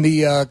 And in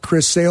the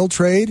Chris Sale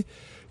trade,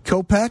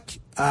 Kopech,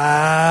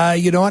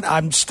 you know what?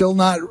 I'm still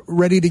not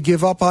ready to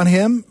give up on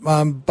him.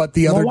 But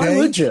the other day, why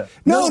would you?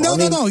 No.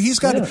 He's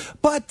got it.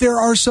 But there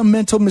are some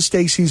mental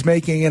mistakes he's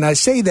making, and I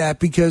say that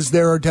because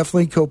there are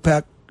definitely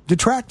Kopech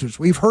detractors.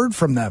 We've heard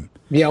from them.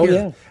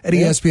 At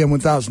ESPN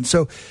 1000.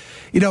 So,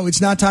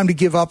 it's not time to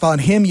give up on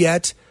him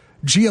yet.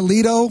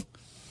 Giolito.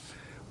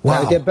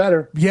 Wow. Gotta get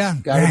better. Yeah.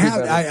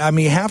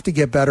 Have to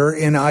get better,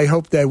 and I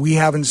hope that we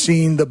haven't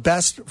seen the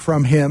best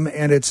from him,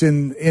 and it's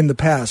in the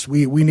past.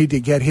 We need to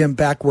get him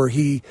back where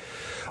he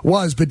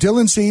was. But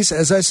Dylan Cease,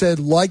 as I said,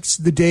 likes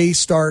the day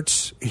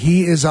starts.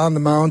 He is on the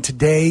mound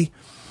today,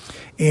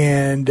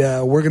 and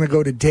we're going to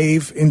go to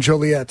Dave in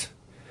Joliet.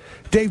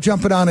 Dave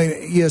jumping on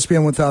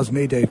ESPN 1000.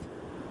 Hey, Dave.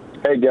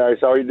 Hey, guys.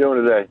 How are you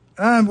doing today?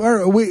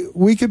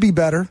 We could be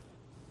better.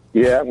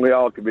 Yeah, we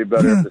all could be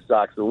better if the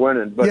Sox are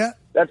winning. But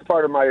that's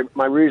part of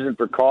my reason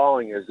for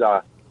calling is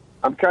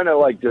I'm kind of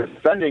like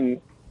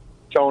defending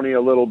Tony a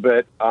little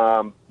bit.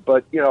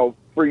 But,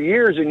 for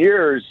years and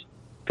years,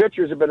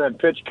 pitchers have been on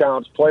pitch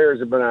counts. Players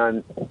have been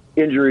on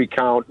injury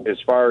count as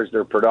far as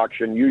their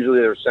production.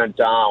 Usually they're sent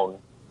down,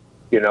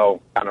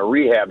 on a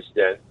rehab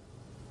stint.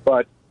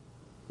 But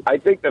I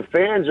think the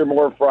fans are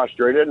more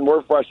frustrated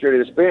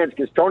as fans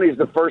because Tony's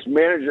the first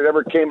manager that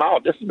ever came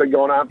out. This has been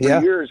going on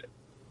for years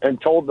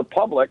and told the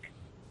public.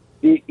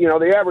 The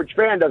average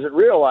fan doesn't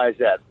realize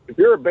that. If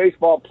you're a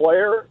baseball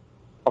player,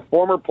 a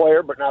former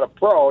player, but not a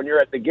pro, and you're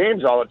at the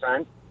games all the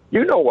time,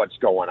 you know what's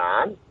going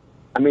on.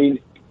 I mean,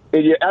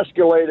 you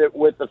escalate it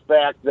with the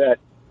fact that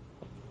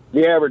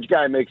the average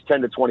guy makes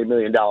 $10 to $20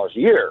 million a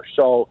year.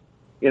 So,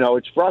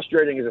 it's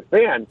frustrating as a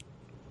fan.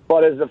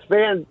 But as a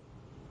fan,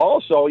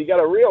 also, you got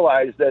to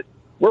realize that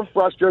we're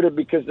frustrated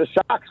because the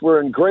Sox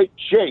were in great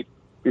shape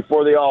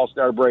before the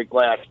All-Star break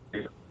last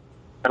year.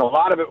 And a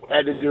lot of it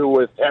had to do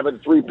with having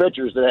three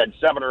pitchers that had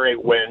 7 or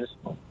 8 wins.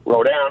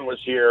 Rodon was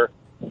here.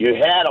 You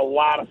had a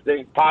lot of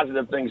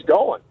positive things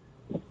going.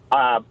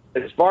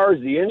 As far as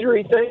the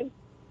injury thing,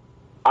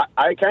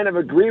 I kind of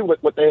agree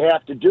with what they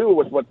have to do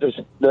with what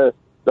the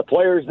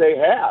players they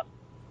have.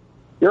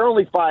 You're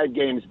only 5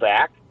 games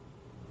back.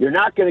 You're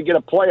not going to get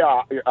a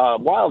playoff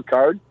wild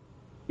card,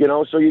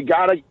 so you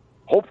got to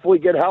hopefully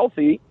get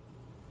healthy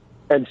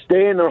and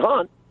stay in the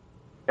hunt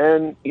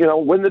and,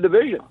 win the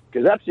division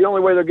because that's the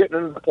only way they're getting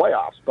into the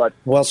playoffs. But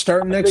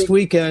starting next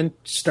weekend,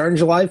 starting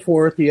July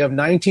 4th, you have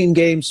 19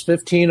 games,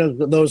 15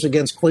 of those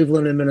against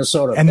Cleveland and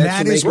Minnesota. And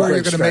that is where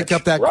you're going to make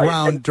up that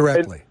ground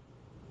directly.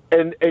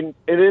 And in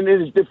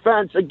his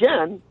defense,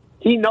 again,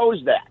 he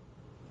knows that.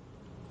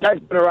 Guy's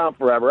been around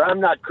forever.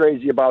 I'm not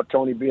crazy about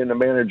Tony being the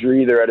manager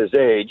either at his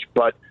age,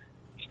 but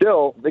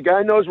still, the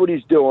guy knows what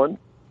he's doing,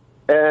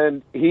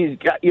 and he's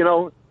got,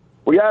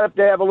 we have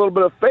to have a little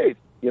bit of faith.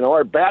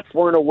 Our bats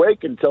weren't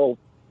awake until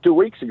 3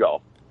 weeks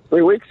ago,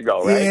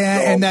 right?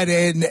 Yeah, so,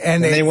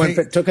 and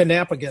they took a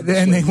nap again.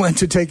 And they went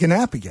to take a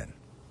nap again.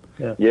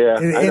 Yeah,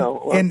 I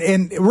know.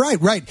 And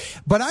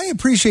right. But I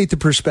appreciate the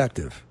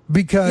perspective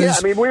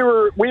because we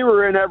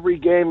were in every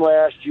game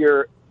last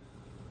year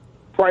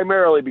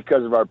primarily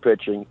because of our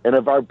pitching, and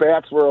if our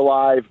bats were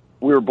alive,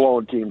 we were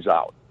blowing teams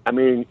out. I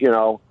mean,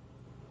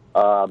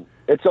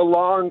 it's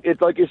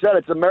like you said,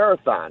 it's a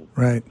marathon,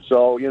 right?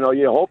 So you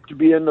hope to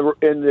be in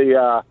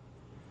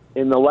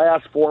the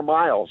last 4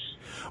 miles.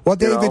 Well,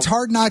 Dave, it's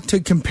hard not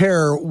to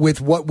compare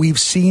with what we've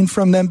seen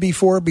from them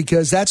before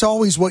because that's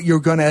always what you're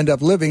going to end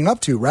up living up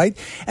to, right?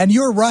 And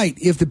you're right.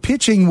 If the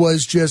pitching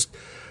was just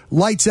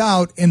lights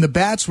out and the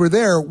bats were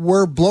there,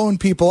 we're blowing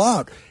people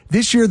out.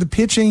 This year, the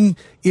pitching,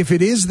 if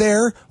it is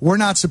there, we're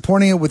not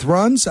supporting it with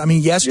runs. I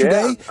mean,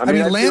 yesterday, I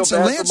Lance, feel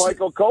bad for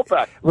Michael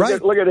Kopech.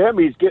 Look at him.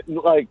 He's getting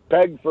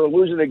pegged for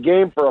losing a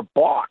game for a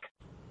balk.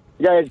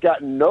 The guy has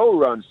gotten no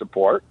run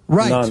support.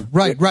 Right, None.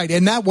 right.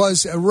 And that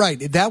was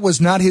That was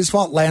not his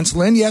fault. Lance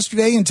Lynn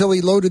yesterday, until he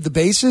loaded the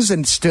bases,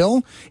 and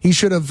still he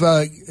should have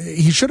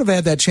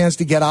had that chance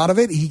to get out of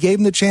it. He gave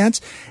him the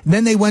chance. And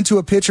then they went to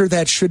a pitcher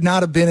that should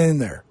not have been in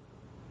there.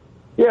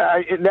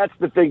 Yeah, and that's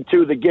the thing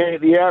too.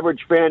 The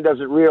average fan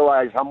doesn't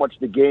realize how much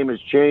the game has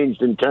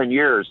changed in 10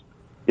 years.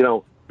 You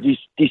know,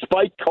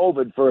 despite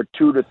COVID for a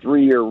 2 to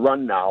 3 year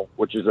run now,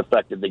 which has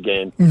affected the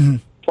game. Mm-hmm.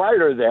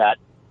 Prior to that,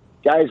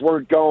 guys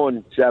weren't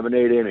going 7,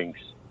 8 innings.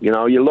 You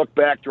know, you look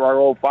back to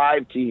our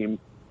 05 team,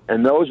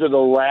 and those are the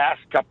last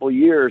couple of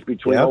years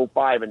between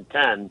 05 and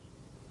 10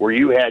 where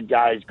you had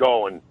guys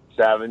going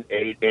 7,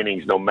 8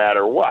 innings no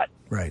matter what.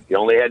 Right. You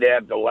only had to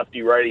have the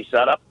lefty-righty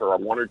setup for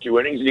 1 or 2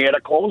 innings, and you had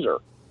a closer.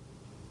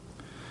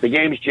 The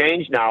game's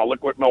changed now.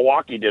 Look what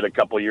Milwaukee did a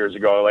couple of years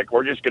ago. Like,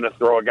 we're just going to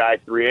throw a guy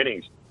 3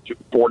 innings,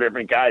 4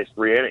 different guys,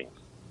 3 innings.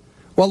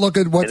 Well, look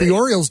at what the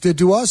Orioles did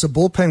to us, a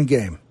bullpen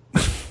game.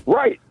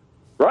 Right.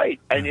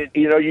 And,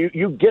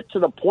 you get to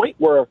the point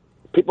where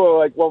people are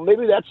like, well,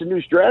 maybe that's a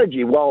new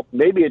strategy. Well,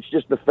 maybe it's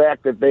just the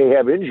fact that they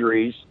have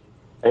injuries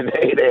and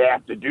they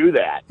have to do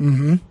that.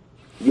 Mm-hmm.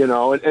 You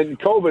know, and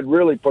COVID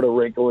really put a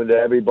wrinkle into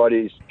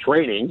everybody's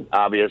training,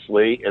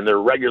 obviously, and their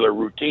regular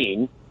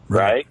routine,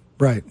 right?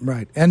 Right.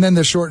 And then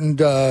the shortened,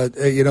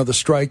 the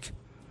strike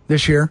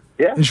this year.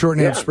 Yeah. And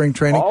shortened of spring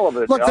training. All of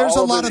it. Look, there's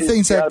a lot of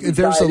things that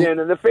there's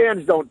and the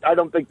fans I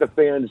don't think the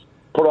fans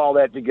put all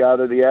that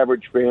together. The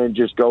average fan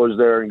just goes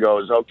there and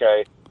goes,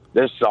 okay,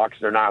 this sucks.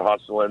 They're not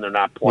hustling. They're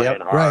not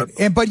playing hard.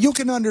 Right. But you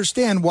can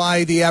understand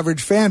why the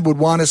average fan would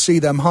want to see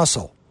them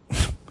hustle.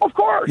 Of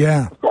course.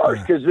 Yeah. Of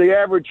course, because the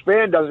average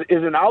fan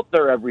isn't out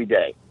there every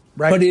day.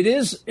 Right. But it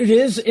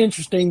is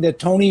interesting that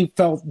Tony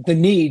felt the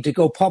need to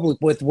go public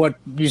with what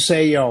you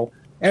say,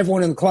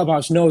 everyone in the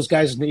clubhouse knows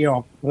guys,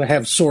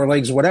 have sore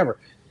legs or whatever.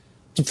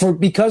 I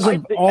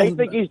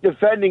think he's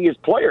defending his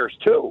players,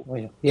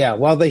 too. Yeah,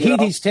 well, the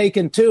heat he's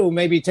taken, too,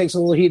 maybe he takes a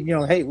little heat.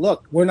 Hey,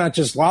 look, we're not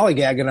just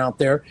lollygagging out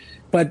there.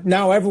 But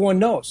now everyone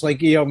knows,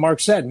 like Mark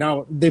said,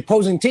 now the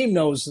opposing team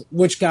knows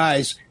which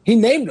guys, he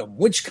named them,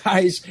 which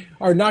guys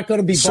are not going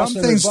to be busting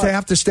some things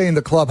have to stay in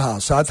the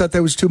clubhouse. I thought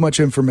there was too much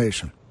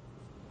information.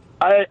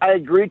 I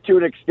agree to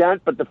an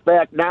extent, but the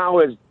fact now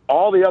is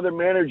all the other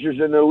managers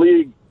in the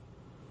league,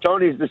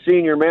 Tony's the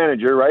senior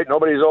manager, right?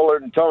 Nobody's older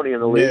than Tony in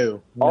the league.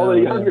 All the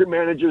younger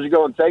managers are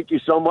going, thank you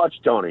so much,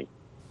 Tony.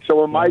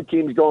 So when my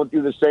team's going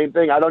through the same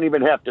thing, I don't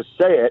even have to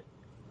say it.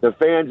 The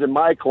fans in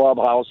my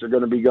clubhouse are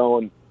going to be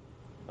going,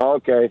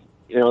 okay,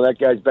 that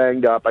guy's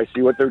banged up. I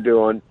see what they're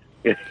doing,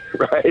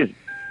 right?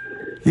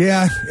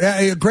 Yeah,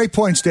 great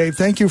points, Dave.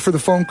 Thank you for the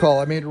phone call.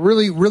 I mean,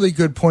 really, really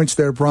good points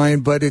there,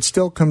 Brian, but it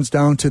still comes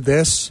down to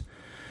this.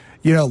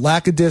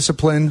 Lack of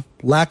discipline,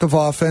 lack of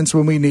offense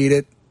when we need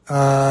it. Some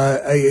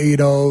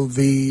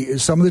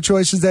of the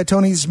choices that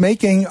Tony's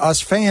making,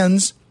 us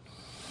fans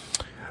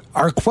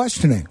are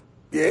questioning.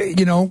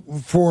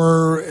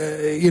 For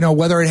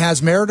whether it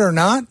has merit or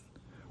not,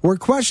 we're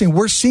questioning.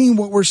 We're seeing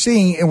what we're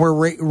seeing, and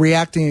we're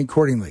reacting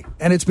accordingly.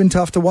 And it's been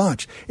tough to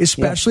watch,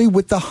 especially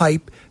with the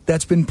hype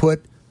that's been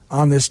put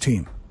on this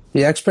team.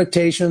 The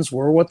expectations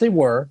were what they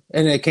were,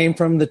 and it came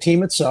from the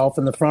team itself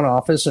and the front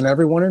office and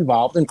everyone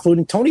involved,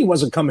 including Tony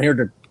wasn't coming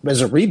here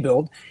as a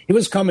rebuild. He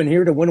was coming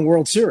here to win a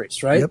World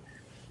Series, right? Yep.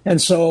 And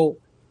so,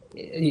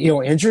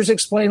 injuries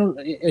explain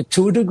it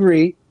to a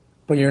degree,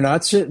 but you're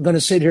not going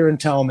to sit here and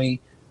tell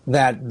me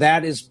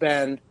that has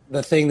been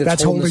the thing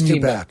that's holding this team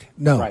you back.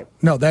 No,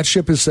 that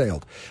ship has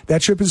sailed.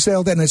 That ship has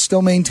sailed, and I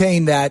still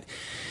maintain that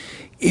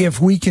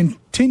if we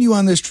continue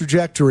on this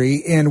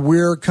trajectory and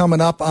we're coming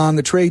up on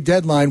the trade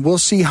deadline, we'll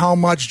see how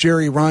much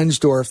Jerry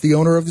Reinsdorf, the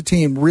owner of the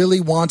team, really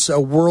wants a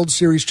World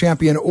Series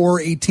champion or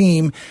a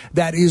team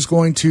that is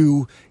going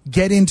to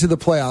get into the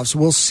playoffs.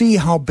 We'll see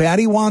how bad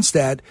he wants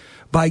that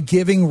by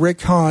giving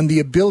Rick Hahn the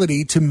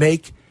ability to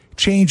make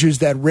changes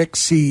that Rick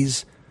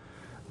sees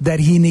that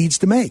he needs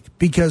to make,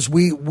 because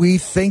we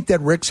think that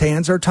Rick's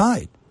hands are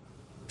tied,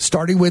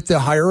 starting with the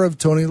hire of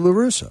Tony La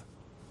Russa.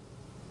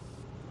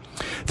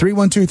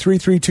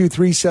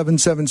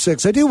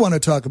 312-332-3776. I do want to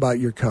talk about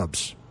your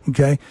Cubs,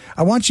 okay?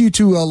 I want you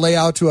to lay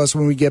out to us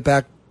when we get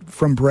back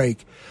from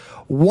break,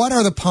 what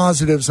are the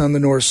positives on the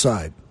north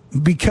side?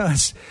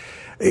 Because,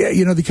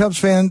 the Cubs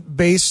fan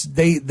base,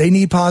 they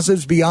need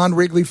positives beyond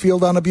Wrigley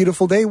Field on a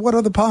beautiful day. What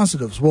are the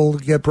positives? We'll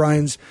get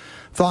Brian's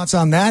thoughts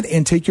on that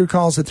and take your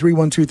calls at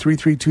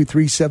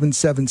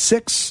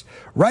 312-332-3776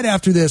 right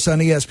after this on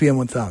ESPN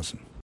 1000.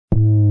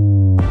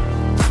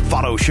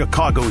 Follow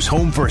Chicago's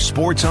Home for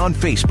Sports on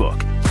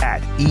Facebook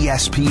at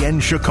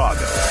ESPN Chicago.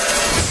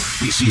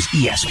 This is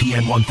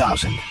ESPN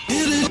 1000.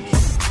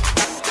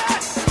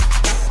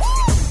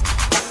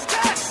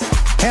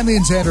 Hanley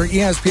and Xander,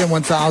 ESPN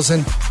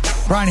 1000.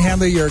 Brian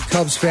Hanley, you're a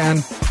Cubs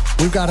fan.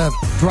 We've got to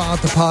draw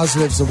out the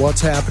positives of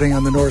what's happening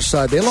on the north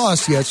side. They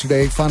lost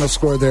yesterday. Final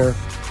score there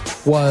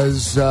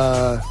was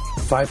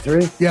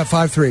 5-3? Yeah,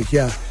 5-3,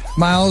 yeah.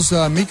 Miles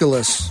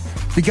Mikolas,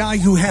 the guy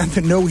who had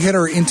the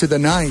no-hitter into the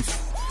ninth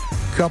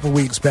a couple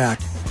weeks back.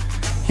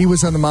 He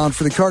was on the mound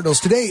for the Cardinals.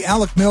 Today,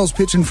 Alec Mills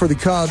pitching for the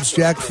Cubs.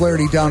 Jack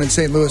Flaherty down in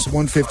St. Louis,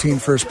 1:15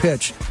 first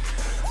pitch.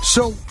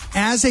 So,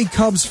 as a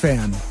Cubs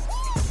fan,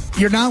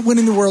 you're not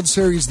winning the World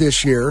Series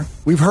this year.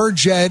 We've heard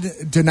Jed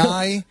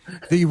deny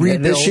the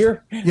rebuild. This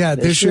year? Yeah,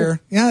 this year.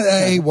 Yeah,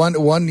 hey,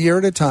 one year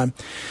at a time.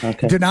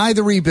 Okay. Deny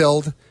the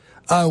rebuild.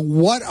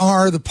 What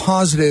are the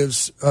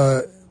positives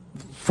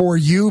for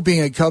you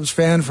being a Cubs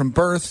fan from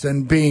birth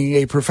and being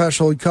a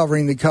professional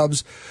covering the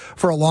Cubs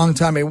for a long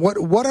time? I mean,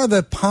 what are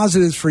the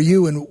positives for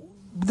you? And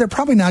they're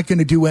probably not going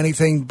to do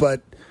anything,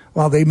 but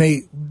they're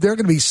going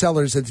to be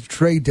sellers at the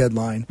trade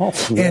deadline. Oh,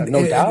 yeah, and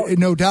no doubt.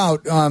 No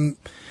doubt.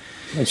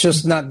 It's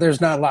just there's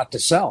not a lot to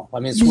sell.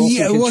 I mean, it's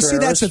Wilson Contreras. See,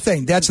 that's the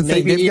thing.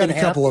 They've got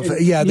a couple of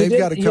things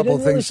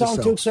really to sell.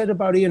 Too excited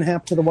about Ian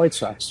Happ to the White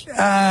Sox.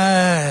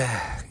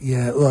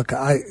 Look,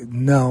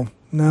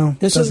 no.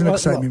 This doesn't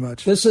excite me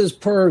much. This is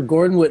per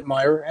Gordon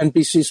Whitmire,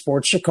 NBC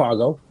Sports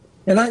Chicago.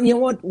 And you know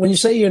what? When you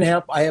say Ian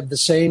Happ, I have the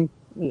same,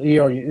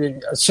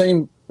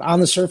 same on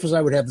the surface.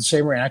 I would have the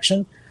same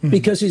reaction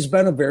because he's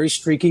been a very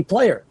streaky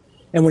player,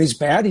 and when he's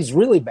bad, he's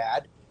really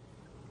bad.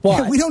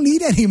 But we don't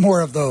need any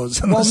more of those.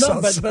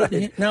 But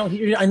now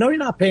I know you're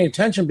not paying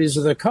attention because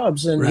of the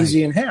Cubs and he's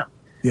Ian Happ.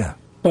 Yeah.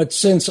 But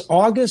since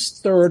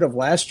August 3rd of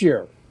last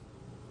year,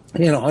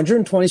 in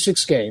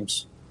 126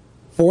 games,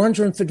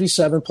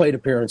 457 plate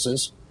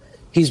appearances,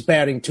 he's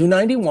batting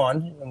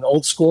 .291, an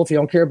old school if you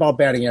don't care about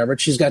batting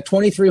average. He's got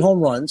 23 home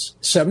runs,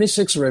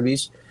 76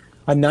 ribbies,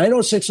 a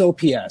 .906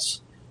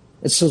 OPS.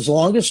 It's his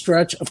longest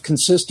stretch of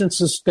consistent,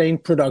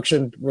 sustained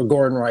production,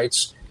 Gordon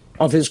writes,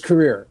 of his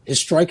career. His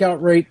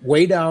strikeout rate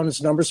way down,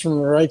 his numbers from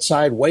the right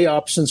side way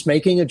up since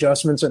making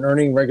adjustments and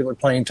earning regular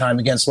playing time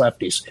against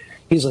lefties.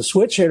 He's a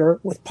switch hitter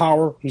with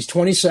power. He's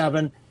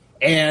 27,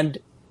 and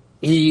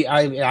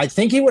I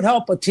think he would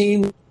help a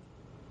team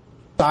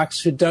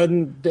who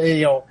doesn't,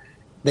 they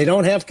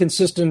don't have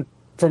consistent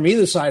from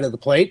either side of the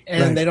plate,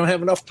 and they don't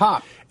have enough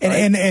pop.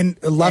 And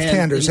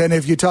left-handers. And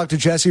if you talk to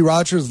Jesse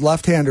Rogers,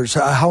 left-handers,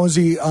 how is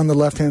he on the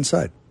left-hand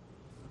side?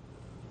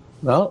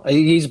 Well,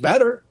 he's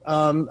better.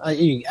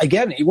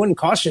 Again, he wouldn't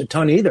cost you a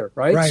ton either,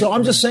 right? So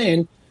I'm just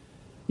saying,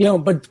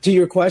 but to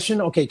your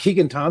question, okay,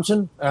 Keegan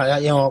Thompson,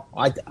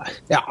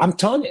 I'm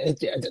telling you,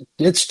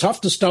 it's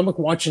tough to stomach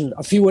watching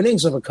a few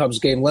innings of a Cubs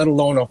game, let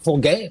alone a full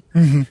game.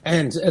 Mm-hmm.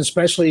 And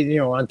especially,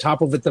 on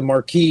top of it, the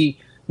marquee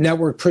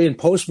network pre and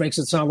post makes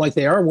it sound like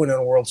they are winning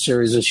a World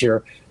Series this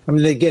year. I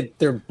mean, they get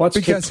their butts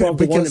kicked 12-1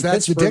 because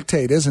that's the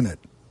dictate, isn't it?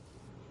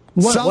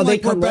 Sound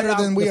like we're better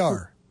than we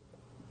are.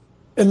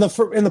 In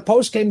the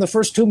post game, the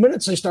first 2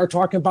 minutes, they start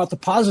talking about the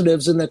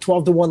positives in the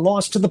 12-1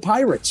 loss to the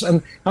Pirates,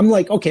 and I'm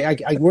like, okay,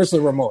 where's the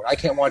remote? I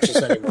can't watch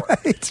this anymore.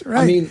 Right.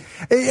 I mean,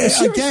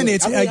 it's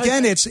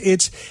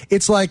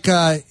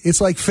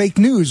like fake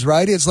news,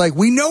 right? It's like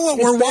we know what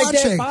we're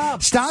watching.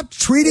 Stop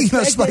treating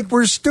us like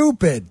we're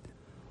stupid.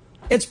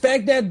 It's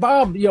Baghdad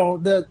Bob.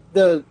 The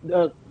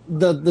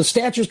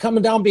statue's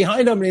coming down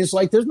behind him, and he's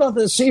like, "There's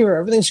nothing to see here.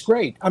 Everything's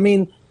great." I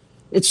mean,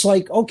 it's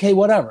like, okay,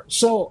 whatever.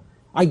 So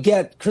I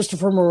get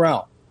Christopher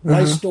Morel.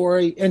 Nice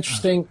story,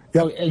 interesting.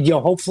 Yep.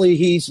 Hopefully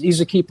he's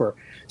a keeper.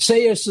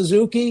 Seiya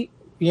Suzuki,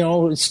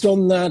 it's still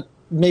not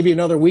maybe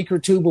another week or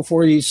two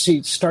before he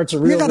starts a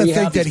real. You got to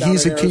think that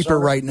he's a keeper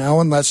right now,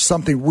 unless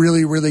something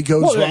really, really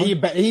goes wrong. They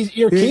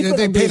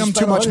paid him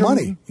too much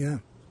money. Yeah.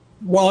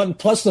 Well, and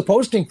plus the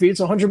posting fee, it's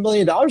 $100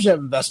 million you have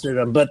invested in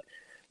him. But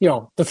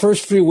the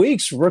first few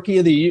weeks, rookie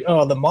of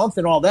the month,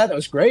 and all that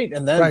was great,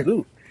 and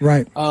then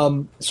right.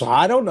 So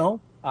I don't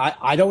know.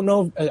 I don't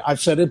know. I've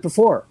said it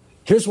before.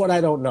 Here's what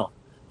I don't know.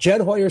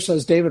 Jed Hoyer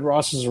says David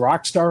Ross is a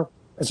rock star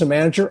as a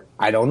manager.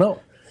 I don't know.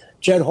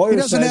 Jed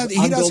Hoyer says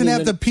he doesn't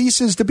have the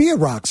pieces to be a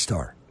rock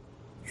star.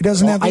 He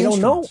doesn't have the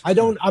instruments. I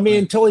don't know. I mean,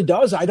 until he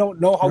does, I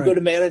don't know how good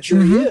a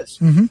manager he is.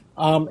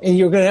 Mm-hmm. And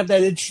you're going to have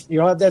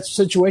that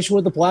situation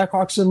with the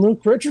Blackhawks and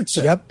Luke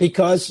Richardson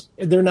because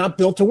they're not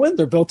built to win.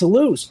 They're built to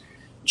lose.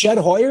 Jed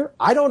Hoyer,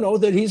 I don't know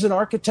that he's an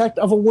architect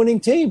of a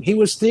winning team. He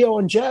was Theo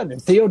and Jed, and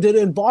Theo did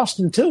it in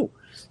Boston too.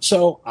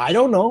 So I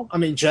don't know. I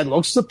mean, Jed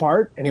looks the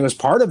part, and he was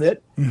part of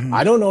it. Mm-hmm.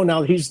 I don't know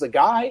now he's the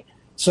guy.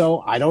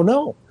 So I don't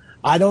know.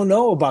 I don't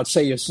know about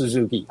Seiya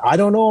Suzuki. I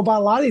don't know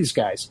about a lot of these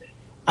guys.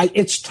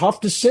 It's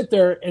tough to sit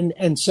there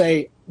and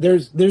say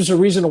there's a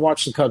reason to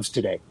watch the Cubs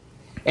today.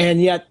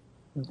 And yet,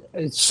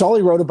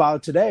 Sully wrote about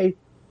it today.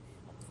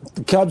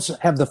 The Cubs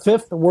have the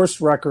 5th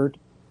worst record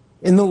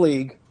in the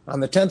league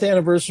on the 10th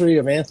anniversary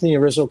of Anthony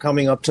Rizzo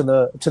coming up to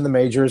the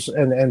majors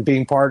and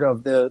being part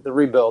of the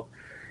rebuild.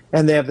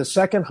 And they have the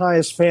second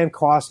highest fan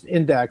cost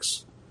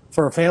index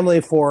for a family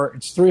of 4.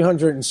 It's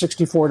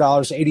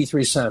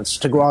 $364.83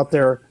 to go out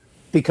there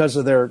because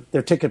of their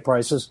ticket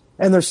prices.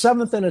 And they're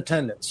 7th in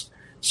attendance.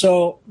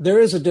 So there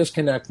is a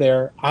disconnect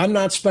there. I'm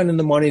not spending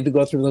the money to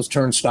go through those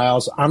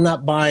turnstiles. I'm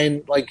not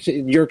buying, like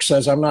Yerk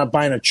says, I'm not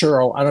buying a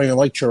churro. I don't even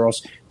like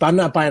churros. But I'm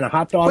not buying a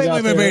hot dog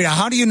out there. Wait.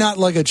 How do you not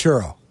like a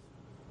churro?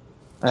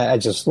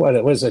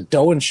 What is it,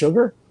 dough and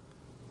sugar?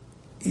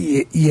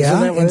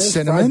 Yeah, and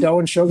cinnamon. Dough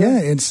and sugar?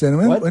 Yeah, and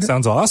cinnamon.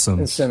 Sounds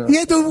awesome.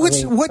 Yeah,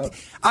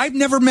 I've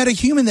never met a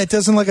human that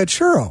doesn't like a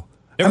churro.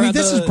 I mean,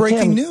 this is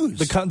breaking news.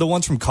 The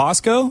ones from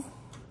Costco?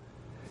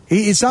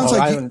 It sounds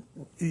like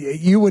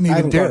you wouldn't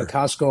even dare. I haven't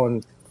gone to Costco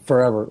in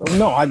forever.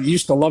 No, I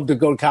used to love to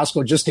go to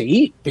Costco just to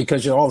eat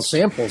because all the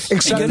samples.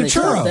 Except the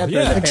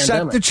churro.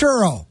 Except the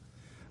churro.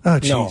 Oh,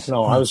 geez.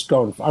 No, I was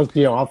going.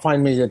 I'll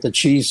find me at the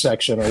cheese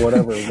section or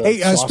whatever. Hey,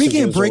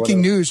 speaking of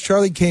breaking news,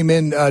 Charlie came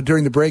in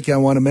during the break. I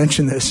want to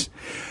mention this.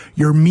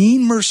 Your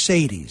mean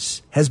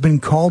Mercedes has been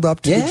called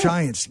up to the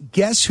Giants.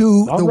 Guess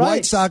who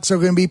White Sox are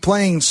going to be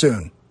playing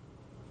soon?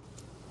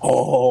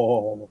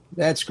 Oh,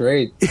 that's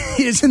great.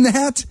 Isn't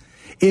that?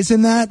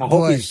 I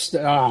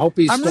hope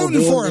he's. I'm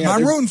rooting for him.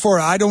 I'm rooting for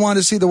him. I don't want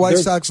to see the White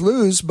Sox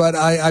lose, but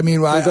I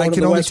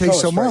can only take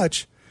so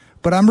much.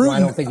 But I'm rooting.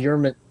 Well, I don't think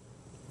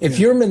If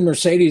Yerman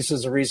Mercedes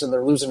is the reason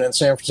they're losing in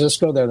San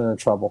Francisco, then they're in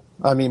trouble.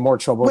 I mean, more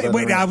trouble.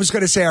 Wait. I was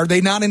going to say, are they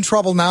not in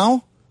trouble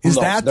now? Is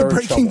that the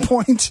breaking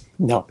point?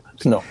 No.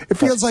 It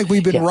feels like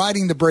we've been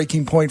riding the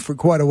breaking point for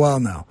quite a while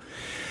now.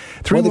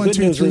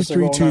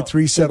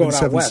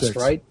 312-332-3776.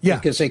 Right? Yeah,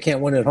 because they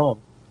can't win at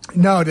home.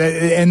 No,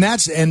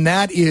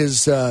 that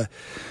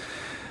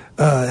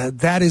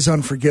is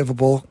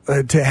unforgivable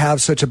to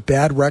have such a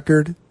bad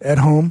record at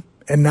home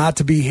and not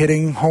to be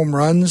hitting home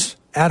runs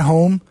at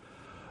home.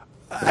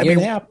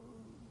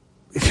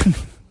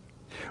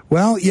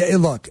 Well, yeah.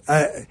 Look,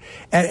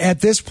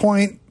 at this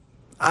point,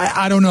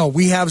 I don't know.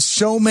 We have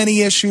so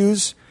many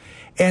issues,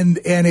 and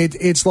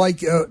it's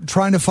like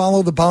trying to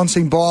follow the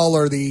bouncing ball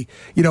or the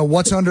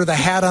what's under the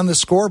hat on the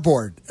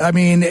scoreboard. I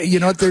mean,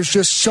 there's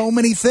just so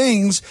many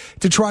things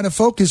to try to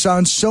focus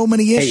on, so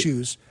many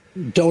issues.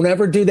 Don't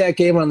ever do that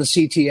game on the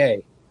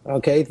CTA.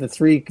 Okay, the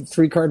three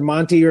card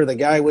Monty or the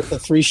guy with the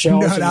 3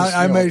 shells. No,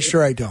 I made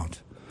sure I don't.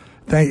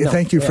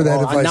 Thank you for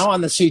that advice. Now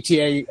on the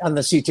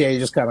CTA, you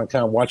just kind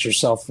of watch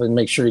yourself and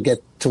make sure you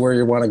get to where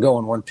you want to go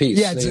in one piece.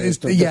 Yeah,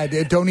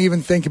 don't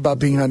even think about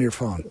being on your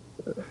phone.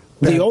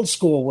 The old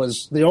school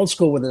with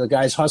the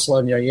guys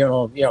hustling. Hey, you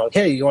want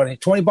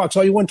 $20?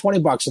 Oh, you won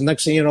 $20. And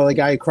next thing you know, the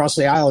guy across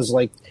the aisle is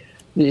like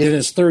in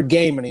his third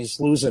game and he's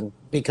losing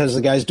because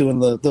the guy's doing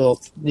the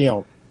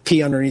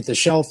pee underneath the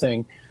shell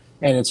thing,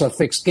 and it's a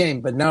fixed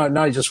game. But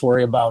now you just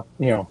worry about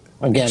again,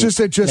 just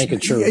making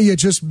sure. Yeah,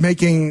 just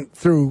making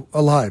through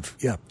alive.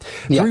 Yeah.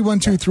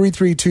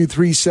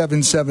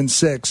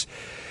 312-332-3776.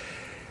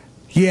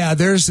 Yeah,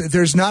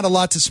 there's not a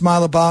lot to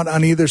smile about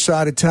on either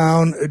side of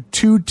town.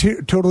 Two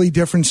totally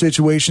different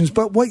situations.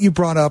 But what you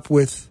brought up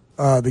with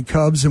the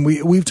Cubs, and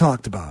we've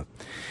talked about,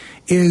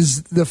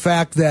 is the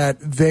fact that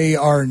they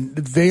are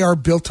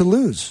built to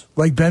lose.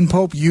 Like Ben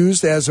Pope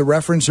used as a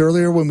reference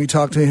earlier when we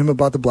talked to him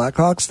about the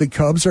Blackhawks, the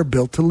Cubs are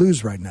built to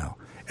lose right now.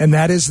 And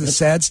that is the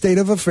sad state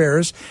of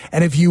affairs.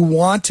 And if you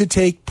want to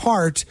take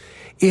part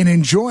in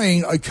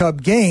enjoying a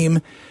Cub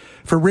game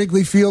for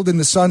Wrigley Field in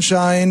the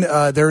sunshine,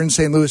 they're in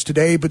St. Louis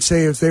today, but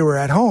say if they were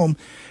at home,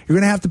 you're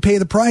going to have to pay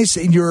the price,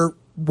 and you're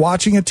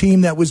watching a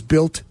team that was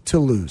built to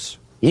lose.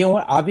 You know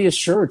what? Obvious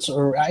shirts,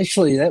 or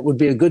actually that would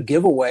be a good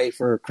giveaway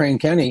for Crane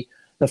Kenny.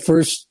 The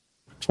first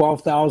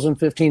 12,000,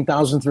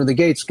 15,000 through the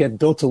gates get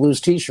built to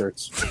lose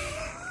T-shirts.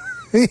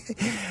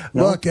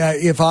 Look,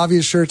 if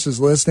Obvious Shirts is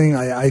listening,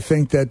 I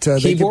think that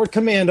Keyboard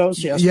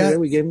Commandos. Yesterday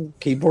we gave them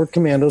Keyboard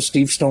Commandos.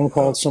 Steve Stone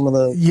called some of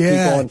the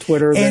people on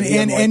Twitter.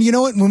 And you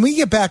know what? When we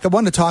get back, I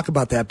want to talk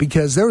about that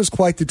because there was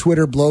quite the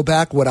Twitter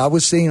blowback. What I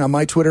was seeing on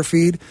my Twitter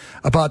feed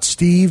about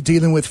Steve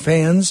dealing with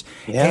fans,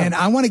 and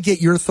I want to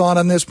get your thought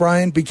on this,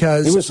 Brian,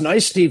 because it was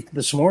nice. Steve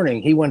this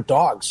morning he went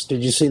dogs.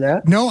 Did you see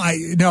that? No,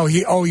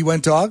 he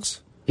went dogs.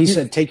 He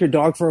said, take your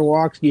dog for a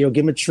walk, give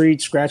him a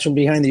treat, scratch him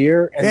behind the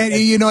ear. And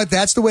you know what?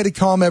 That's the way to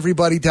calm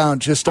everybody down.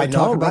 Just start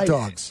talking about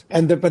dogs.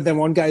 But then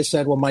one guy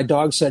said, well, my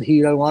dog said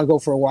he doesn't want to go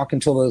for a walk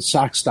until the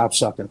socks stop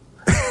sucking.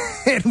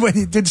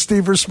 And did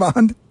Steve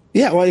respond?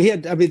 Yeah, well,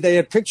 they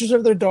had pictures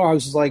of their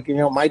dogs. It's like,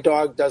 my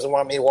dog doesn't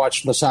want me to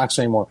watch the Sox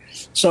anymore.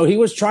 So he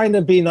was trying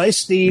to be nice,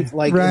 Steve,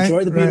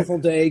 enjoy the beautiful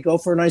day, go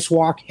for a nice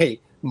walk. Hey,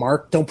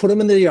 Mark, don't put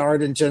him in the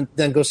yard and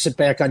then go sit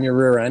back on your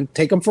rear end.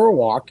 Take him for a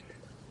walk.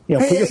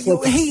 Put your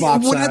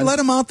flip-flops on. When I let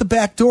him out the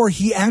back door,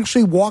 he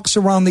actually walks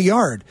around the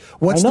yard.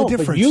 What's the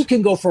difference? But you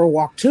can go for a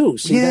walk too.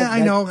 See,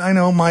 I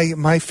know. My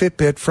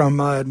Fitbit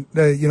from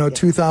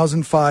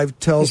 2005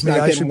 tells me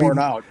I should be worn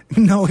out.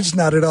 No, it's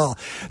not at all.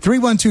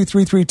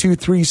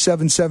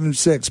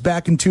 312-332-3776.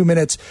 Back in 2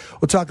 minutes,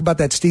 we'll talk about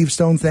that Steve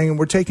Stone thing, and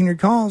we're taking your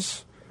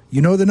calls.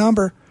 You know the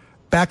number.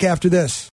 Back after this.